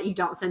 the one that you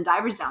don't send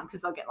divers down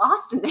because they'll get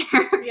lost in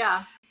there.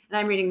 Yeah. And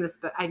I'm reading this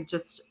book.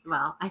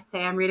 I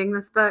say I'm reading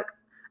this book.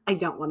 I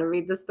don't want to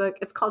read this book.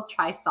 It's called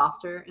Try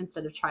Softer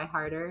Instead of Try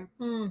Harder.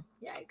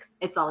 Yikes.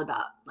 It's all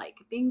about like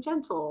being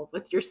gentle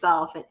with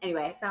yourself. And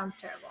anyway. Sounds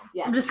terrible.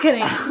 Yes. I'm just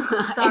kidding.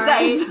 Sorry.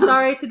 It does.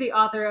 Sorry to the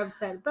author of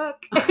said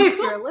book. If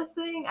you're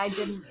listening, I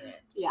didn't mean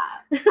it.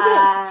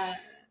 Yeah.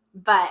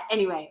 But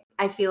anyway,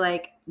 I feel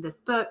like this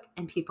book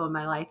and people in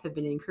my life have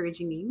been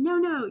encouraging me,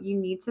 no, you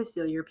need to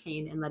feel your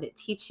pain and let it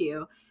teach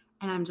you.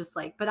 And I'm just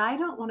like, but I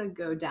don't want to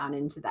go down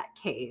into that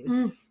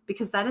cave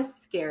because that is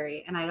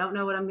scary and I don't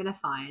know what I'm going to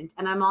find.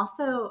 And I'm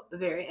also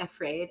very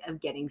afraid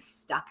of getting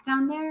stuck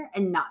down there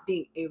and not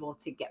being able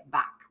to get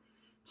back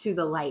to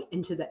the light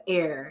and to the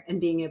air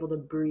and being able to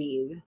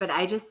breathe. But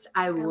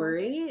I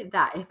worry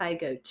that if I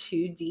go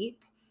too deep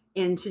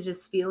into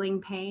just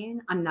feeling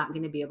pain, I'm not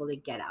going to be able to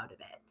get out of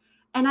it.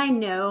 And I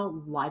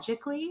know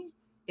logically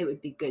it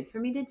would be good for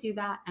me to do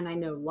that. And I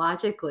know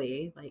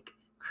logically, like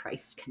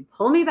Christ can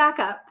pull me back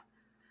up.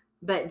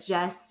 But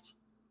just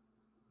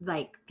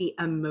like the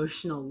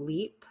emotional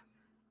leap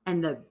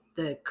and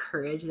the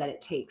courage that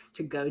it takes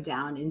to go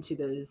down into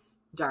those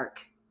dark,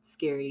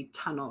 scary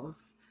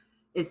tunnels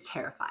is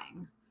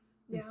terrifying.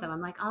 Yeah. And so I'm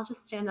like, I'll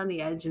just stand on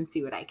the edge and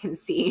see what I can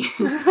see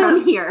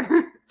from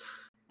here.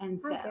 And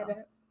so, I get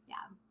it. Yeah.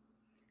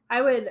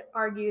 I would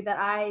argue that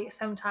I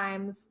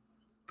sometimes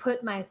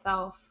put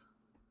myself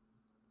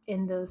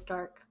in those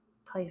dark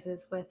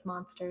places with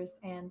monsters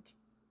and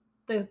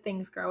the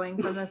things growing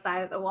from the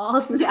side of the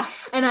walls. Yeah.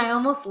 And I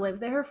almost lived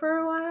there for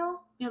a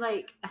while. You're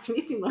like, have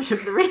you seen Lord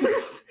of the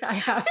Rings? I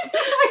have.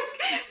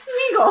 Like,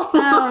 Smeagol.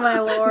 Oh, my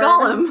Lord.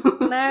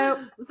 Gollum. Nope.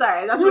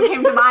 Sorry, that's what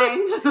came to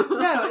mind.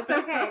 No, it's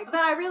okay. But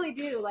I really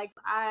do. Like,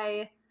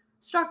 I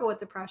struggle with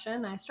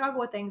depression. I struggle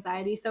with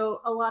anxiety.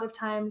 So a lot of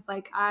times,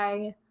 like,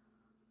 I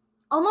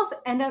almost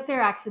end up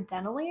there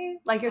accidentally.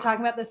 Like, you're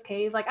talking about this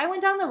cave. Like, I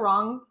went down the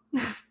wrong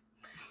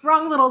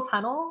little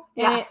tunnel,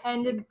 and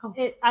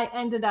Yeah. I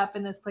ended up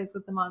in this place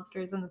with the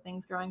monsters and the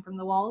things growing from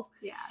the walls.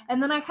 Yeah.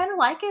 And then I kind of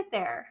like it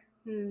there,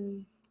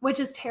 Hmm.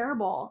 which is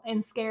terrible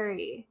and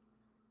scary.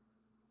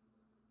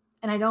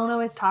 And I don't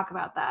always talk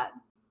about that.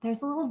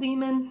 There's a little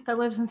demon that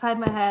lives inside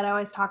my head. I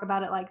always talk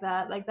about it like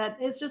that. Like,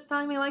 that is just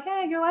telling me, like,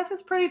 hey, your life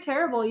is pretty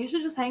terrible. You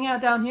should just hang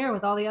out down here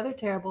with all the other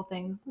terrible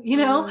things, you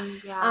know?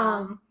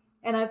 Yeah.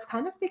 And I've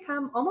kind of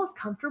become almost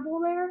comfortable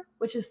there,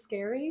 which is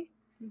scary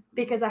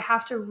because I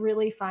have to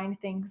really find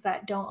things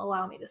that don't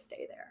allow me to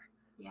stay there.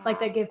 Yeah. Like,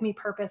 that give me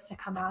purpose to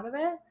come out of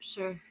it.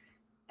 Sure.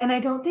 And I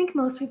don't think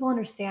most people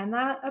understand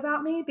that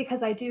about me,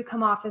 because I do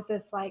come off as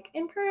this, like,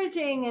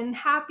 encouraging and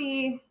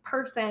happy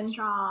person.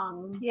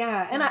 Strong.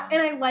 Yeah. And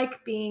I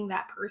like being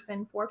that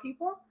person for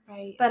people,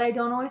 Right. but I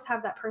don't always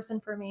have that person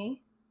for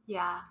me.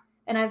 Yeah.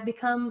 And I've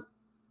become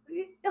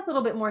a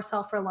little bit more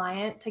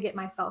self-reliant to get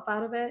myself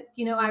out of it.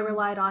 You know, I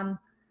relied on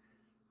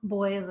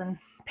boys and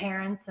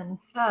parents and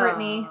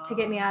Brittany to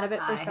get me out of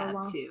it for so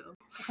long. Too.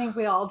 I think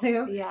we all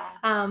do. Yeah.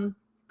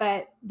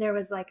 But there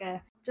was like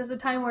just a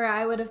time where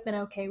I would have been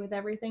okay with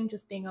everything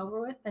just being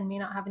over with and me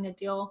not having to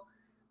deal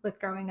with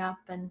growing up.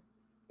 And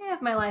yeah,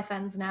 if my life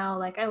ends now,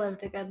 like, I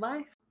lived a good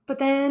life. But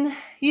then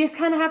you just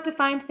kind of have to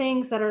find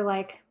things that are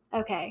like,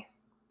 okay,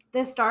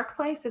 this dark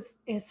place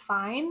is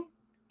fine.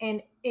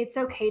 And it's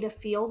okay to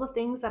feel the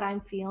things that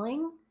I'm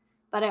feeling.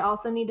 But I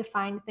also need to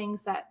find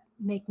things that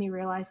make me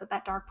realize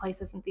that dark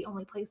place isn't the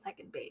only place I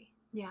can be.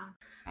 Yeah.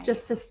 Right.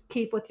 Just to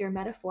keep with your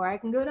metaphor, I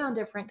can go down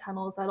different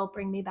tunnels that'll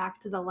bring me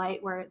back to the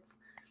light where it's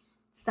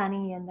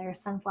sunny and there's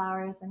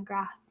sunflowers and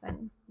grass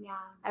and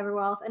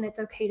everywhere else. And it's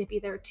okay to be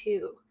there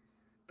too.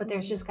 But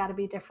there's just got to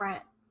be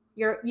different.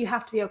 You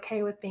have to be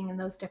okay with being in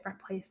those different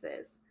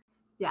places.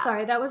 Yeah.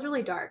 Sorry, that was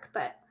really dark,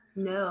 but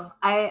no,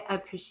 I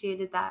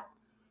appreciated that,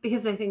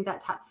 because I think that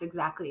taps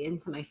exactly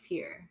into my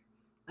fear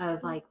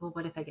of, like, well,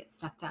 what if I get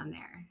stuck down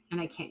there and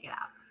I can't get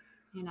out,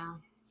 you know?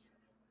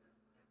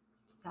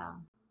 So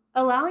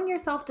allowing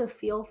yourself to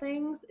feel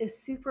things is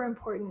super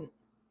important,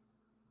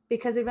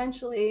 because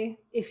eventually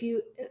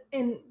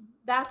and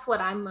that's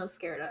what I'm most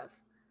scared of,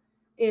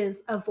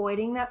 is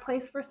avoiding that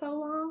place for so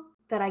long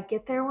that I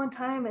get there one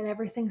time and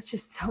everything's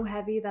just so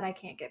heavy that I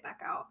can't get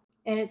back out.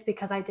 And it's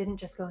because I didn't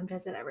just go and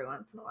visit every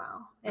once in a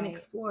while and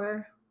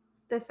explore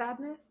the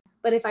sadness.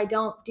 But if I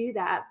don't do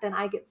that, then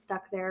I get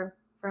stuck there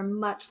for a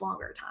much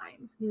longer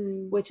time,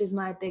 which is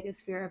my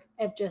biggest fear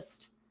of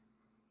just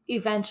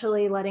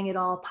eventually letting it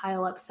all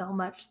pile up so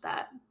much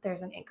that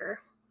there's an anchor.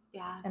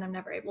 Yeah. And I'm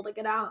never able to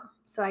get out.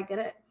 So I get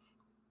it.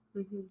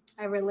 Mm-hmm.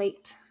 I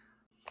relate.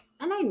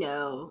 And I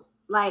know,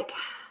 like,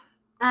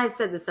 I've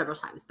said this several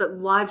times, but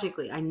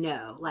logically I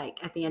know,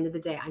 like, at the end of the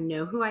day, I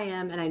know who I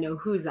am and I know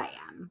whose I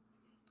am.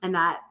 And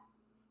that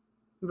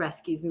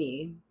rescues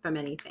me from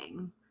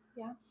anything.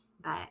 Yeah.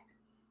 But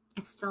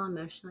it's still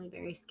emotionally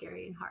very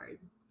scary and hard.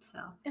 So.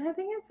 And I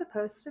think it's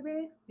supposed to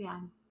be. Yeah.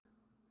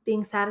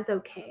 Being sad is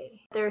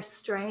okay. There's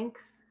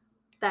strength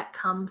that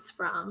comes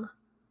from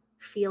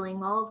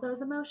feeling all of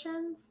those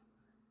emotions.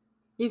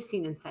 You've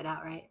seen Inside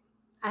Out, right?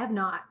 I have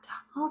not.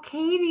 Oh,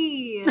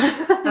 Katie.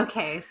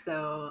 Okay,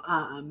 so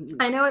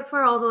I know it's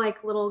where all the,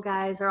 like, little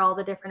guys are all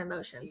the different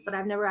emotions, but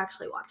I've never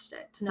actually watched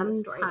it to know the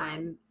story.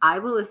 Sometime I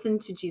will listen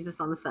to Jesus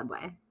on the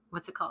Subway.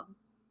 What's it called?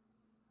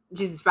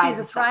 Jesus Rides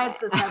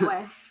the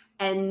Subway.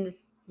 And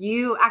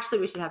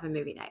we should have a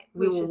movie night.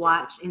 We will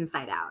watch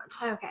Inside Out.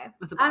 Okay.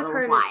 With a bottle I've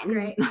heard of wine. it's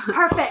great.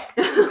 Perfect.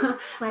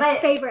 My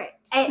favorite.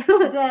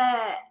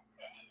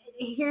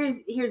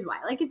 Here's why.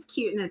 Like, it's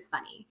cute and it's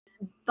funny.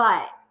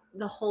 But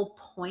the whole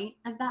point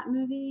of that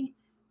movie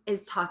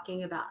is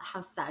talking about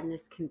how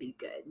sadness can be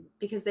good,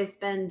 because they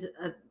spend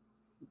a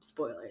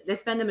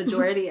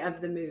majority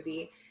of the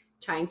movie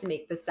trying to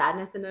make the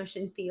sadness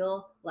emotion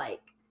feel like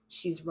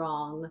she's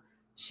wrong.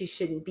 She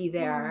shouldn't be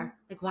there.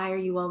 Like, why are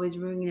you always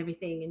ruining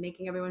everything and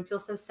making everyone feel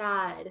so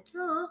sad?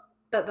 Aww.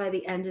 But by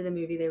the end of the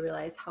movie, they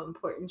realize how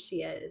important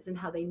she is and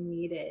how they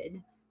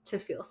needed to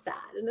feel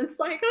sad. And it's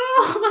like,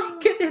 oh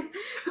my goodness.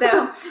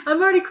 So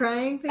I'm already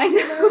crying. I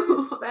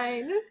know. It's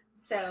fine.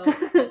 So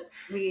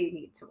we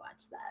need to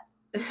watch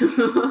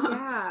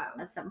that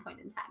at some point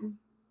in time.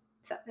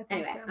 So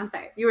anyway, I'm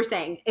sorry. You were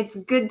saying it's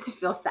good to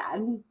feel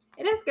sad.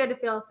 It is good to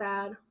feel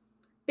sad,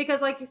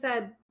 because, like you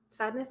said,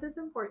 sadness is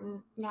important.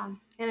 Yeah.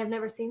 And I've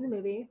never seen the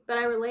movie, but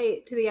I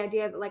relate to the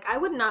idea that, like, I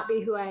would not be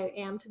who I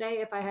am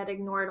today if I had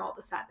ignored all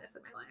the sadness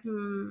in my life.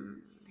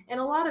 And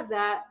a lot of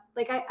that,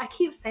 like, I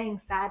keep saying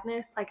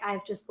sadness, like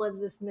I've just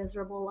lived this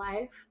miserable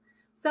life.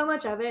 so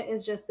much of it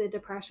is just the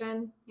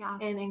depression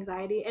and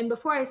anxiety. And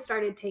before I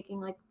started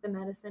taking like the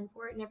medicine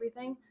for it and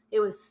everything, it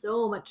was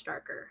so much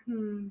darker.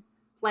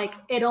 Like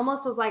it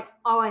almost was like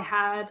all I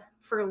had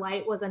for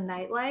light was a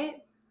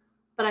nightlight,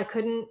 but I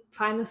couldn't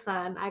find the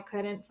sun. I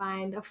couldn't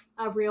find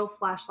a real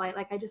flashlight.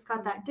 Like I just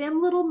got that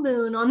dim little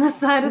moon on the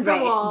side of the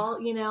wall,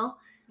 you know,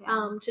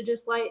 to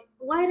just light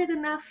it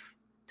enough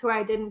to where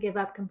I didn't give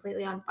up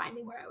completely on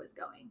finding where I was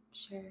going.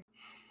 Sure.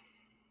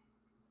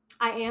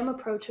 I am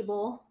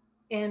approachable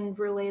and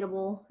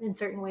relatable in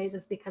certain ways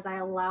is because I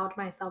allowed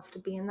myself to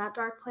be in that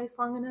dark place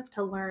long enough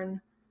to learn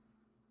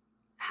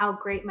how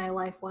great my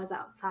life was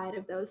outside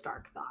of those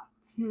dark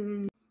thoughts.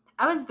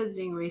 I was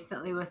visiting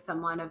recently with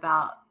someone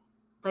about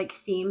like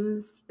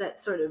themes that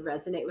sort of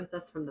resonate with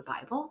us from the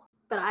Bible.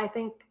 But I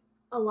think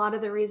a lot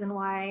of the reason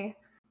why...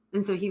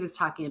 And so he was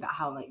talking about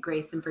how like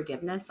grace and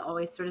forgiveness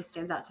always sort of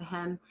stands out to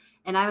him.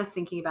 And I was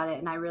thinking about it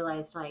and I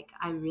realized like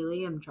I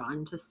really am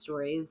drawn to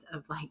stories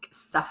of like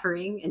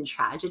suffering and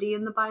tragedy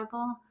in the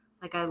Bible.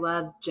 Like I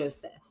love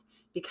Joseph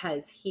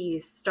because he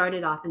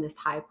started off in this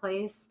high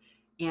place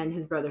and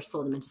his brother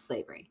sold him into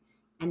slavery.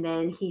 And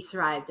then he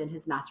thrived in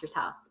his master's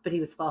house, but he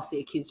was falsely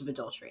accused of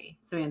adultery.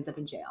 So he ends up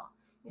in jail.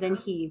 Then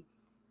he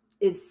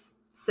is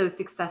so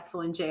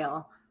successful in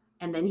jail.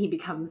 And then he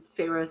becomes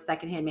Pharaoh's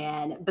second-hand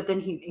man, but then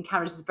he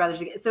encounters his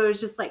brothers again. So it was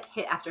just like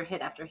hit after hit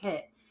after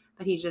hit,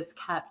 but he just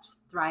kept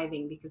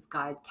thriving because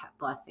God kept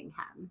blessing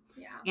him.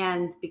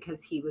 And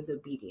because he was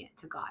obedient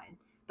to God.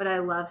 But I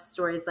love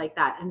stories like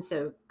that. And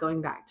so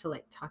going back to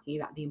like talking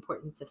about the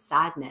importance of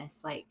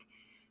sadness, like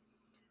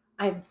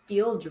I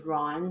feel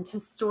drawn to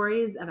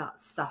stories about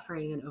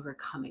suffering and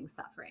overcoming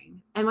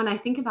suffering. And when I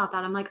think about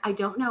that, I'm like, I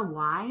don't know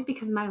why,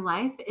 because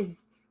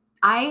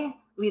I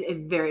lead a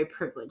very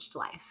privileged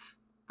life.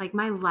 Like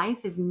my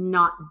life is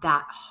not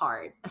that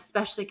hard,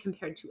 especially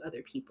compared to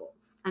other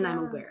people's. And I'm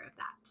aware of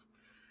that.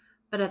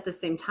 But at the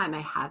same time,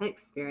 I have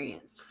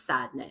experienced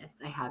sadness.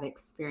 I have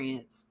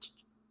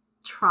experienced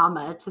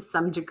trauma to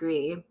some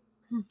degree.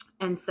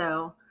 And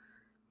so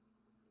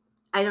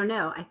I don't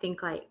know. I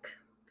think like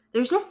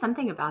there's just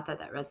something about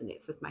that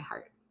resonates with my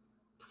heart.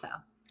 So.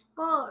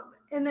 Well,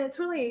 and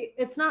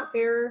it's not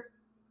fair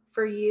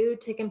for you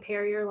to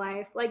compare your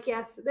life. Like,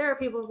 yes, there are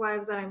people's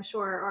lives that I'm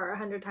sure are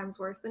 100 times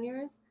worse than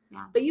yours.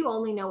 But you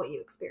only know what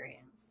you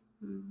experience.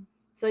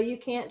 So you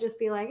can't just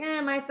be like,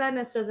 my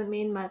sadness doesn't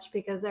mean much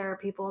because there are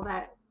people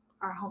that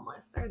are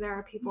homeless or there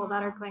are people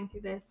that are going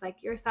through this. Like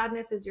your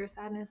sadness is your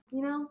sadness,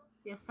 you know?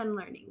 Yes, I'm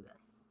learning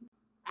this.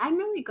 I'm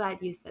really glad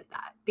you said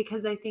that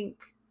because I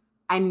think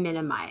I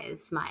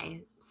minimize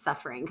my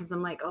suffering because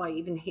I'm like, I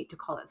even hate to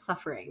call it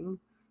suffering.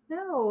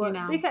 No, you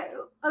know? Because,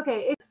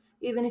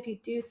 even if you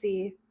do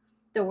see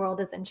the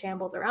world is in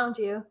shambles around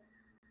you,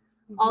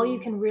 all you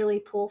can really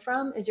pull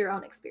from is your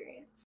own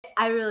experience.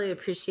 I really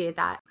appreciate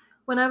that.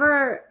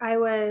 Whenever I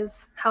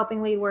was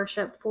helping lead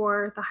worship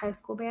for the high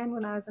school band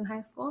when I was in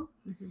high school,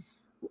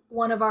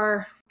 one of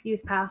our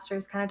youth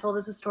pastors kind of told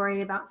us a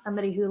story about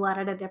somebody who led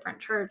at a different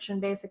church and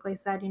basically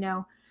said,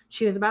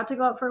 she was about to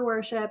go up for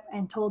worship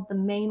and told the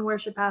main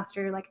worship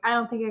pastor, like, I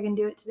don't think I can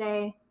do it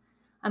today.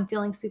 I'm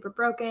feeling super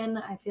broken.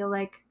 I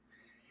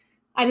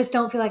just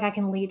don't feel like I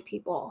can lead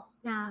people.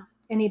 Yeah.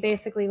 And he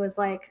basically was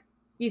like,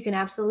 you can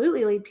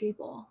absolutely lead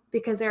people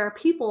because there are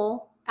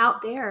people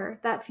out there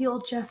that feel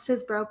just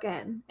as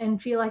broken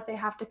and feel like they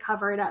have to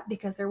cover it up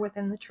because they're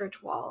within the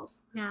church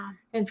walls.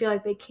 And feel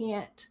like they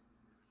can't.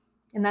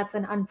 And that's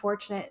an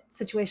unfortunate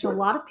situation a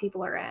lot of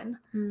people are in.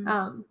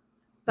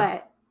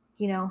 But,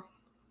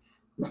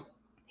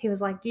 he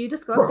was like, you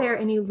just go up there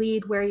and you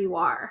lead where you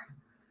are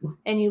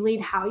and you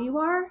lead how you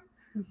are.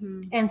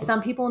 And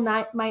some people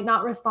might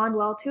not respond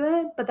well to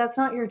it, but that's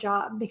not your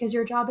job because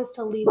your job is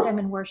to lead them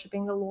in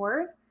worshiping the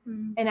Lord.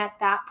 And at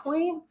that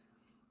point,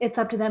 it's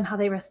up to them how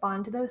they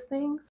respond to those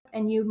things.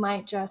 And you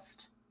might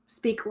just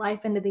speak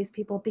life into these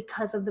people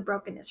because of the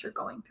brokenness you're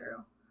going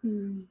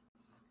through.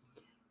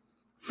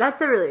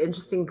 That's a really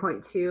interesting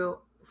point too,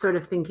 sort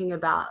of thinking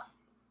about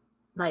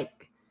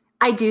like,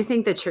 I do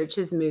think the church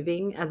is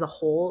moving as a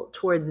whole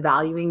towards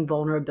valuing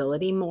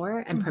vulnerability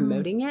more and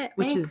promoting it,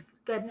 which is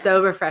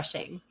so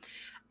refreshing.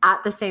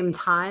 At the same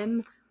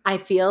time, I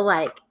feel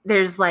like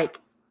there's like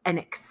an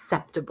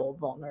acceptable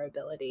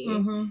vulnerability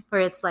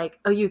where it's like,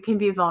 you can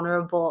be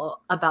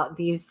vulnerable about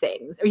these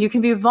things, or you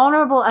can be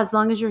vulnerable as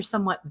long as you're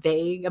somewhat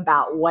vague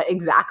about what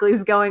exactly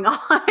is going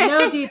on.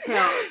 No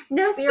details.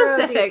 No Zero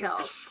specifics.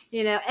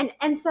 details.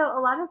 And so a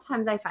lot of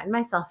times I find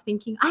myself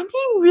thinking, I'm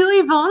being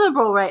really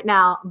vulnerable right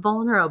now.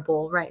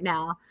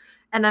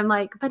 And I'm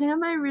like, but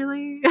am I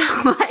really?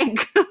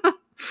 Like,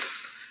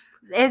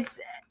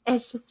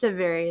 it's just a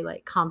very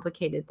like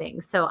complicated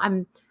thing. So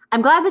I'm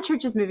glad the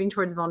church is moving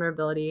towards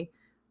vulnerability.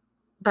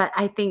 But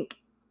I think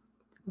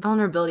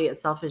vulnerability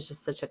itself is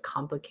just such a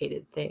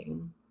complicated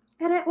thing.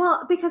 And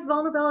because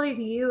vulnerability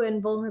to you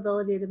and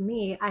vulnerability to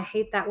me, I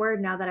hate that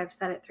word now that I've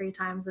said it 3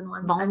 times in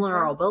one sentence.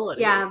 Vulnerability.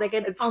 Yeah, like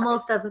it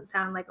almost doesn't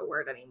sound like a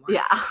word anymore.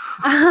 Yeah.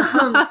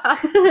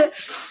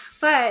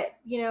 But,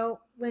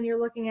 when you're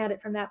looking at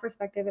it from that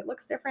perspective, it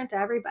looks different to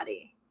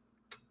everybody.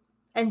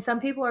 And some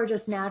people are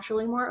just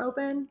naturally more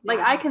open. Like,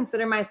 I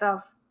consider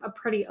myself a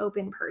pretty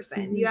open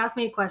person. Mhm. You ask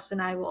me a question,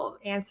 I will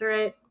answer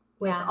it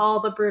with Yeah. all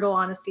the brutal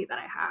honesty that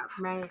I have.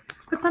 Right.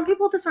 But some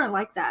people just aren't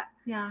like that.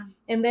 Yeah.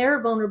 And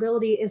their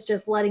vulnerability is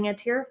just letting a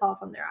tear fall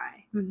from their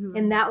eye. Mhm.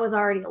 And that was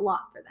already a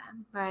lot for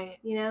them. Right.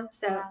 You know?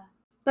 So, Yeah.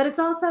 but it's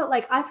also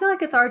like, I feel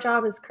like it's our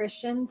job as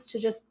Christians to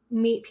just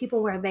meet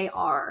people where they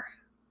are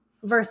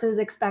versus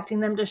expecting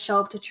them to show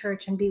up to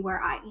church and be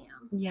where I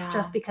am. Yeah.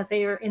 Just because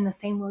they are in the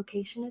same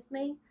location as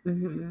me.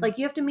 Mhm. Like,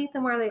 you have to meet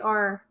them where they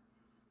are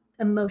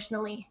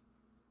emotionally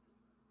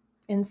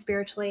and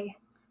spiritually,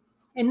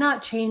 and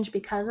not change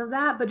because of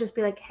that, but just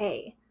be like,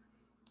 hey,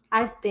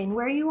 I've been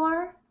where you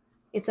are.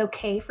 It's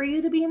okay for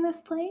you to be in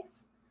this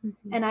place. Mhm.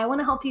 And I want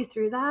to help you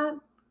through that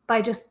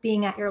by just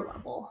being at your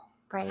level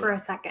Right. for a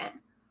second.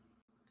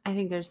 I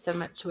think there's so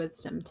much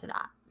wisdom to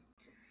that.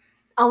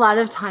 A lot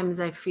of times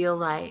I feel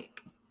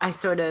like I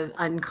sort of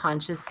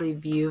unconsciously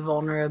view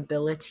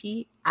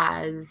vulnerability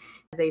as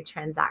a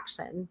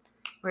transaction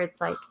where it's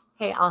like,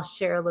 hey, I'll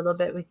share a little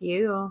bit with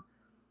you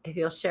if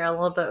you'll share a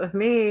little bit with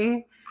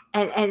me.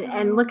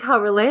 And look how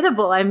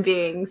relatable I'm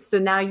being. So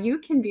now you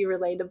can be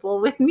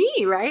relatable with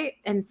me, right?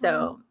 And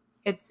so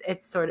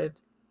it's sort of,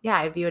 yeah,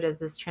 I view it as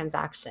this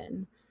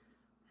transaction.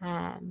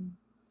 And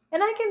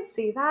I can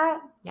see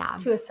that Yeah.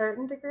 to a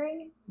certain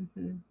degree.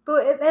 Mhm.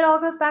 But it all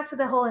goes back to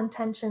the whole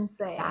intentions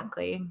thing.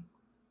 Exactly.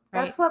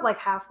 That's what like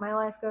half my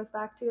life goes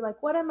back to.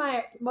 Like, what are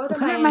my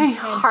my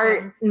heart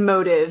intentions?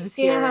 motives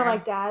You here? know how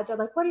like dads are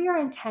like, what are your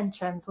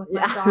intentions with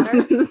my Yeah.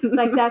 daughter?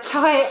 Like, that's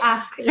how I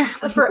ask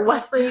for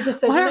a free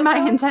decision. What are my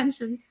info.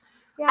 intentions?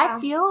 Yeah.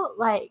 I feel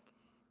like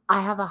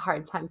I have a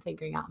hard time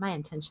figuring out my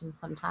intentions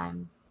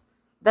sometimes.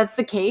 That's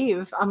the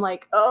cave. I'm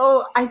like,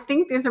 oh, I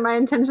think these are my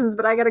intentions,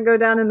 but I got to go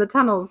down in the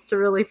tunnels to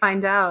really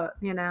find out,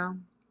 you know?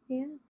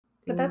 Yeah.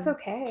 But that's Things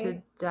okay.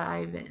 to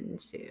dive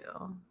into.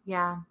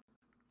 Yeah.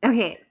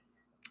 Okay.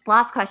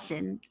 Last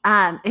question.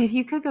 If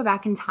you could go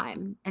back in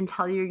time and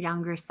tell your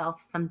younger self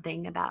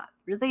something about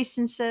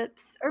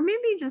relationships or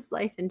maybe just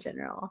life in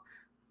general,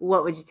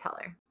 what would you tell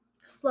her?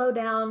 Slow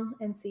down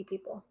and see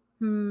people.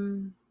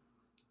 I'm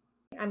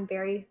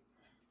very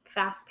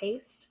fast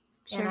paced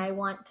and I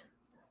want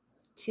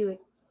to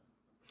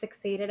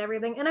succeed at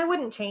everything. And I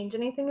wouldn't change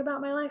anything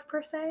about my life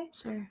per se.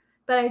 Sure.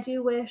 But I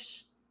do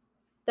wish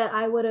that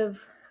I would have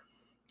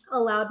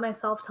allowed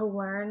myself to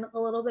learn a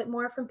little bit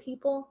more from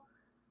people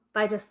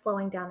by just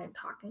slowing down and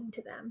talking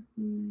to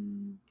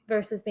them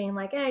versus being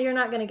like, you're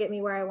not going to get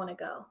me where I want to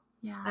go.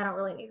 Yeah. I don't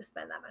really need to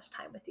spend that much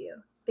time with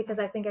you, because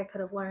I think I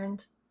could have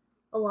learned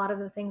a lot of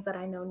the things that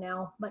I know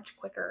now much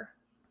quicker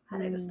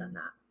had I just done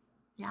that.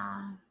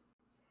 Yeah.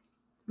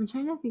 I'm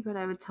trying to think what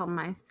I would tell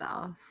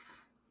myself.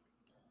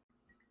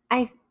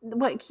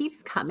 What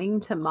keeps coming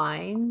to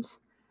mind,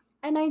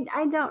 and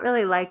I don't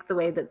really like the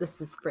way that this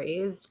is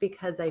phrased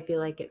because I feel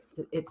like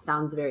it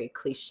sounds very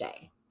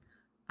cliche.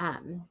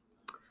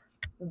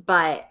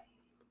 But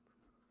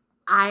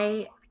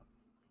I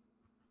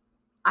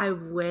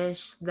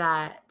wish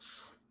that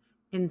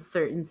in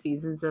certain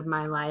seasons of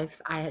my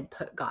life, I had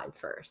put God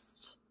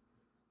first.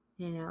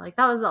 You know, like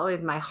that was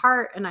always my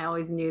heart. And I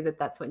always knew that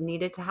that's what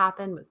needed to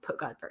happen was put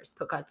God first,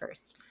 put God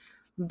first.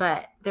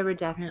 But there were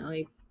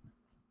definitely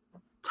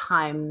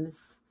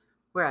times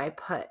where I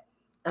put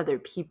other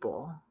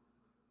people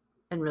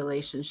and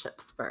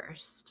relationships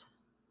first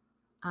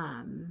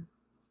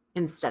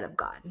instead of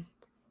God.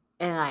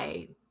 And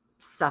I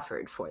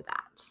suffered for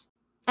that.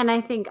 And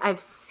I think I've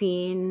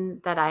seen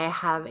that I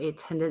have a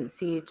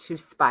tendency to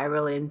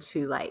spiral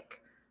into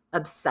like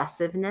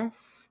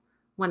obsessiveness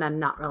when I'm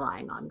not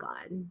relying on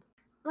God.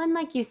 And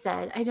like you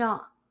said, I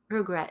don't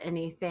regret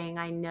anything.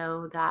 I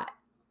know that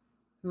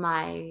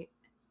my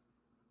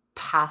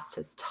past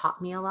has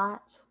taught me a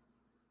lot.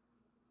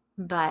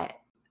 But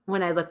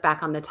when I look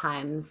back on the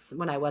times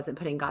when I wasn't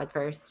putting God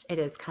first, it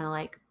is kind of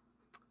like,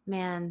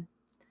 man,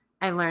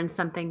 I learned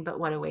something, but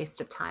what a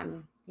waste of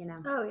time, you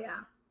know? Oh, yeah.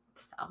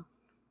 So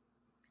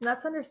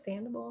that's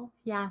understandable.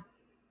 Yeah,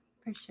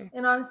 for sure.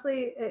 And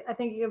honestly, I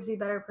think it gives you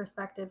better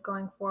perspective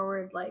going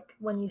forward. Like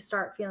when you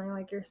start feeling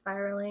like you're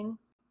spiraling,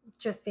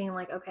 just being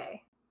like,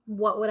 okay,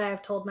 what would I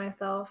have told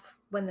myself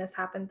when this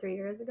happened 3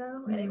 years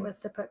ago? And it was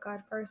to put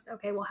God first.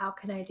 Okay, well, how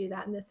can I do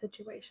that in this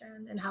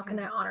situation? And how can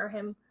I honor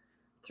him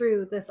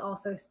through this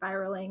also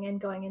spiraling and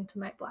going into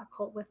my black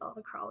hole with all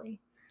the crawly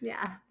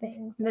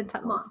things, the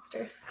tunnels,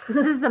 monsters.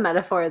 This is the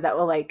metaphor that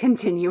will like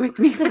continue with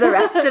me for the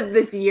rest of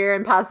this year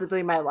and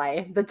possibly my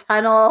life. The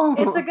tunnel.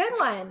 It's a good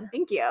one.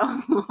 Thank you.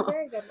 It's a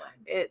very good one.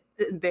 It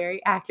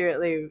very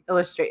accurately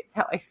illustrates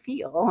how I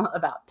feel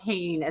about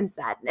pain and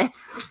sadness.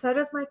 So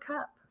does my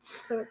cup.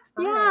 So it's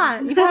fine. Yeah,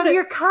 you have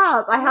your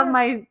cup. I have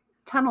my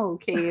tunnel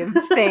cave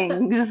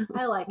thing.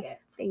 I like it.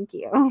 Thank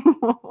you.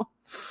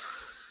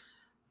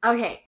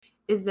 Okay.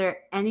 Is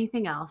there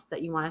anything else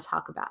that you want to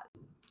talk about?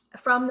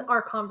 From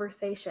our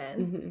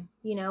conversation,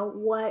 you know,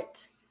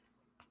 what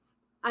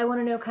I want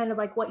to know kind of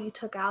like what you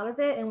took out of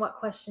it and what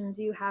questions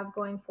you have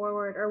going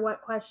forward, or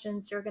what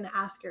questions you're going to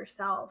ask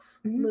yourself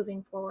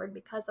moving forward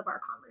because of our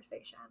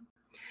conversation.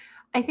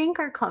 I think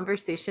our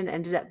conversation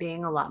ended up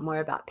being a lot more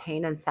about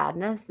pain and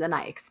sadness than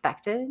I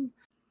expected.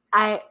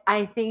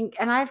 I think,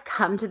 and I've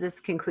come to this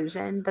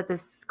conclusion, but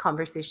this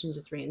conversation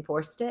just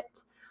reinforced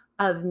it,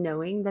 of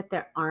knowing that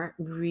there aren't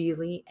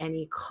really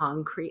any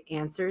concrete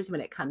answers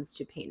when it comes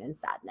to pain and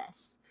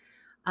sadness.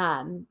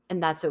 And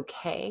that's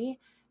okay.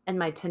 And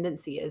my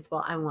tendency is,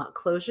 well, I want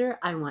closure,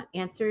 I want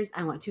answers,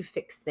 I want to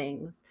fix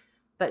things.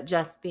 But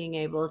just being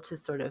able to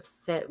sort of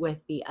sit with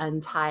the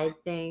untied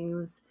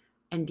things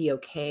and be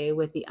okay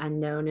with the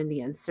unknown and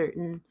the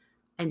uncertain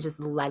and just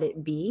let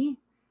it be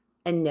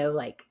and know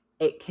like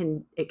it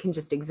can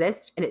just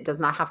exist and it does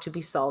not have to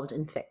be solved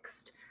and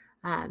fixed.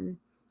 And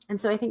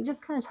so I think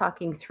just kind of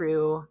talking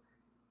through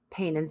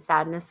pain and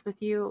sadness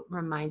with you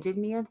reminded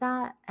me of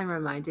that and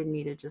reminded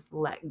me to just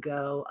let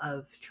go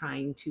of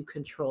trying to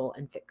control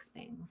and fix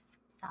things.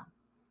 So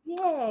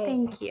Yay.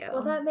 thank you.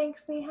 Well, that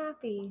makes me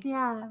happy.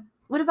 Yeah.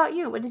 What about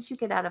you? What did you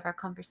get out of our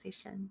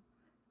conversation?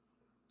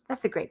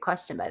 That's a great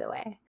question, by the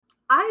way.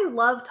 I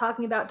love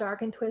talking about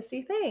dark and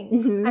twisty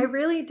things. Mhm. I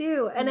really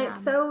do. And Yeah.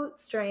 it's so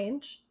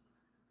strange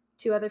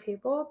to other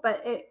people,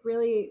 but it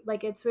really,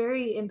 like, it's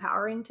very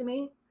empowering to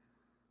me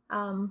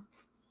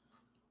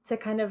to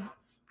kind of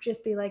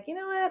just be like, you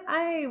know what?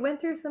 I went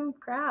through some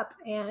crap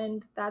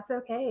and that's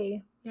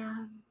okay.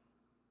 Yeah.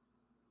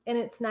 And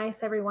it's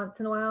nice every once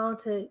in a while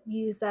to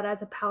use that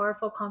as a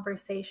powerful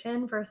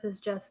conversation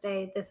versus just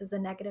this is a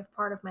negative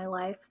part of my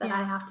life that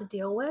I have to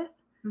deal with.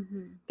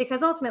 Mm-hmm.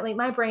 Because ultimately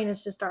my brain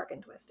is just dark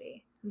and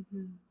twisty.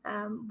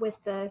 Mm-hmm. With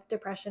the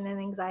depression and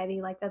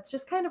anxiety, like that's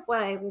just kind of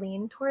what I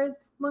lean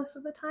towards most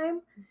of the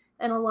time.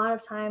 And a lot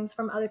of times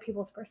from other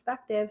people's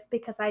perspectives,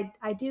 because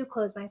I do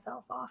close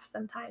myself off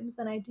sometimes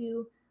and I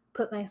do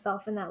put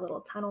myself in that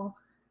little tunnel.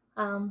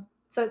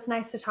 So it's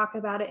nice to talk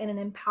about it in an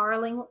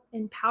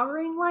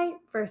empowering light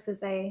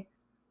versus I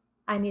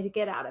need to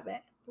get out of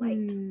it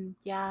light.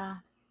 Yeah.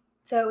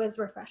 So it was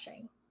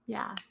refreshing.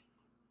 Yeah.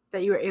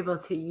 That you were able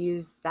to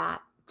use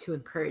that to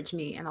encourage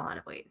me in a lot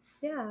of ways.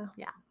 Yeah.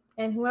 Yeah.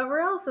 And whoever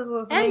else is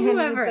listening. And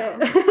whoever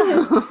else.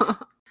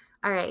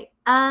 All right.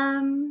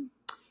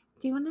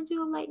 Do you want to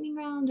do a lightning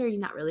round or are you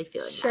not really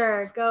feeling that?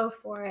 Sure, go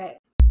for it.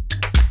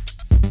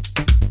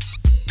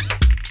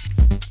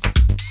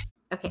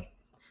 Okay.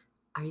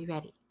 Are you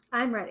ready?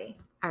 I'm ready.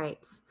 All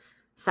right.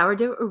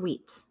 Sourdough or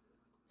wheat?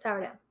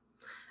 Sourdough.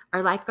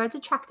 Are lifeguards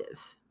attractive?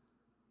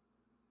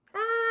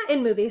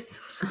 In movies.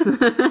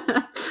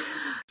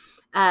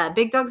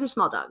 Big dogs or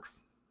small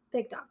dogs?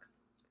 Big dogs.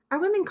 Are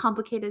women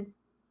complicated?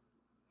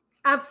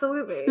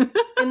 Absolutely.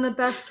 In the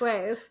best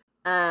ways.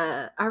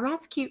 Are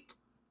rats cute?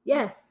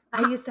 Yes.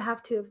 I used to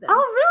have 2 of them.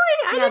 Oh,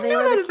 really? I Yeah, they didn't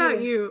know were that the about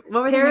cutest. you.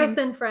 What were Paris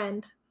their and names?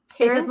 Friend.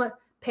 Paris?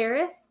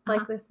 Paris,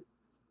 like Uh-huh. this.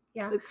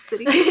 Yeah. The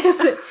city?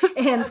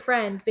 And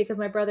Friend, because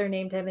my brother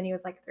named him and he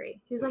was like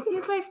 3. He was like,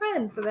 he's my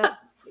friend. So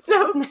that's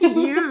So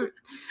cute.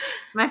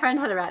 My friend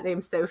had a rat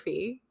named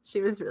Sophie.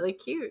 She was really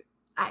cute.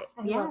 I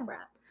love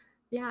rats.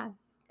 Yeah.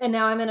 And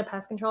now I'm in a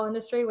pest control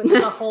industry, which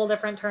is a whole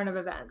different turn of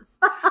events.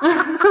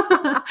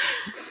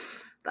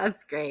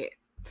 That's great.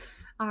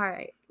 All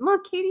right. Well,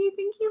 Katie,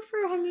 thank you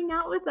for hanging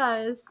out with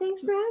us.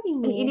 Thanks for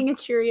having me. And eating a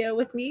Cheerio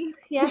with me.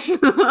 Yes.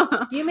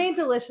 You made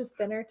delicious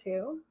dinner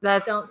too.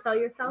 That's Don't sell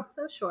yourself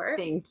so short.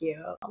 Thank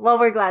you. Well,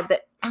 we're glad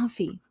that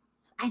Alfie,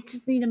 I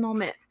just need a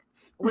moment.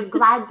 We're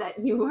glad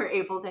that you were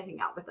able to hang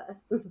out with us.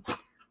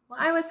 Well,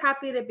 I was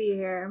happy to be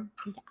here.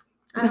 Yeah.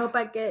 I hope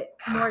I get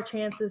more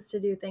chances to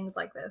do things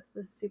like this.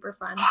 This is super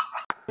fun.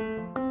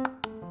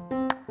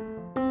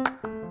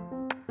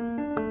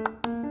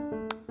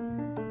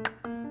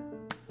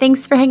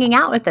 Thanks for hanging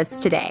out with us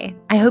today.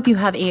 I hope you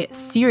have a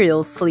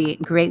seriously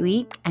great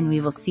week, and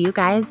we will see you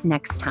guys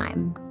next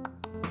time.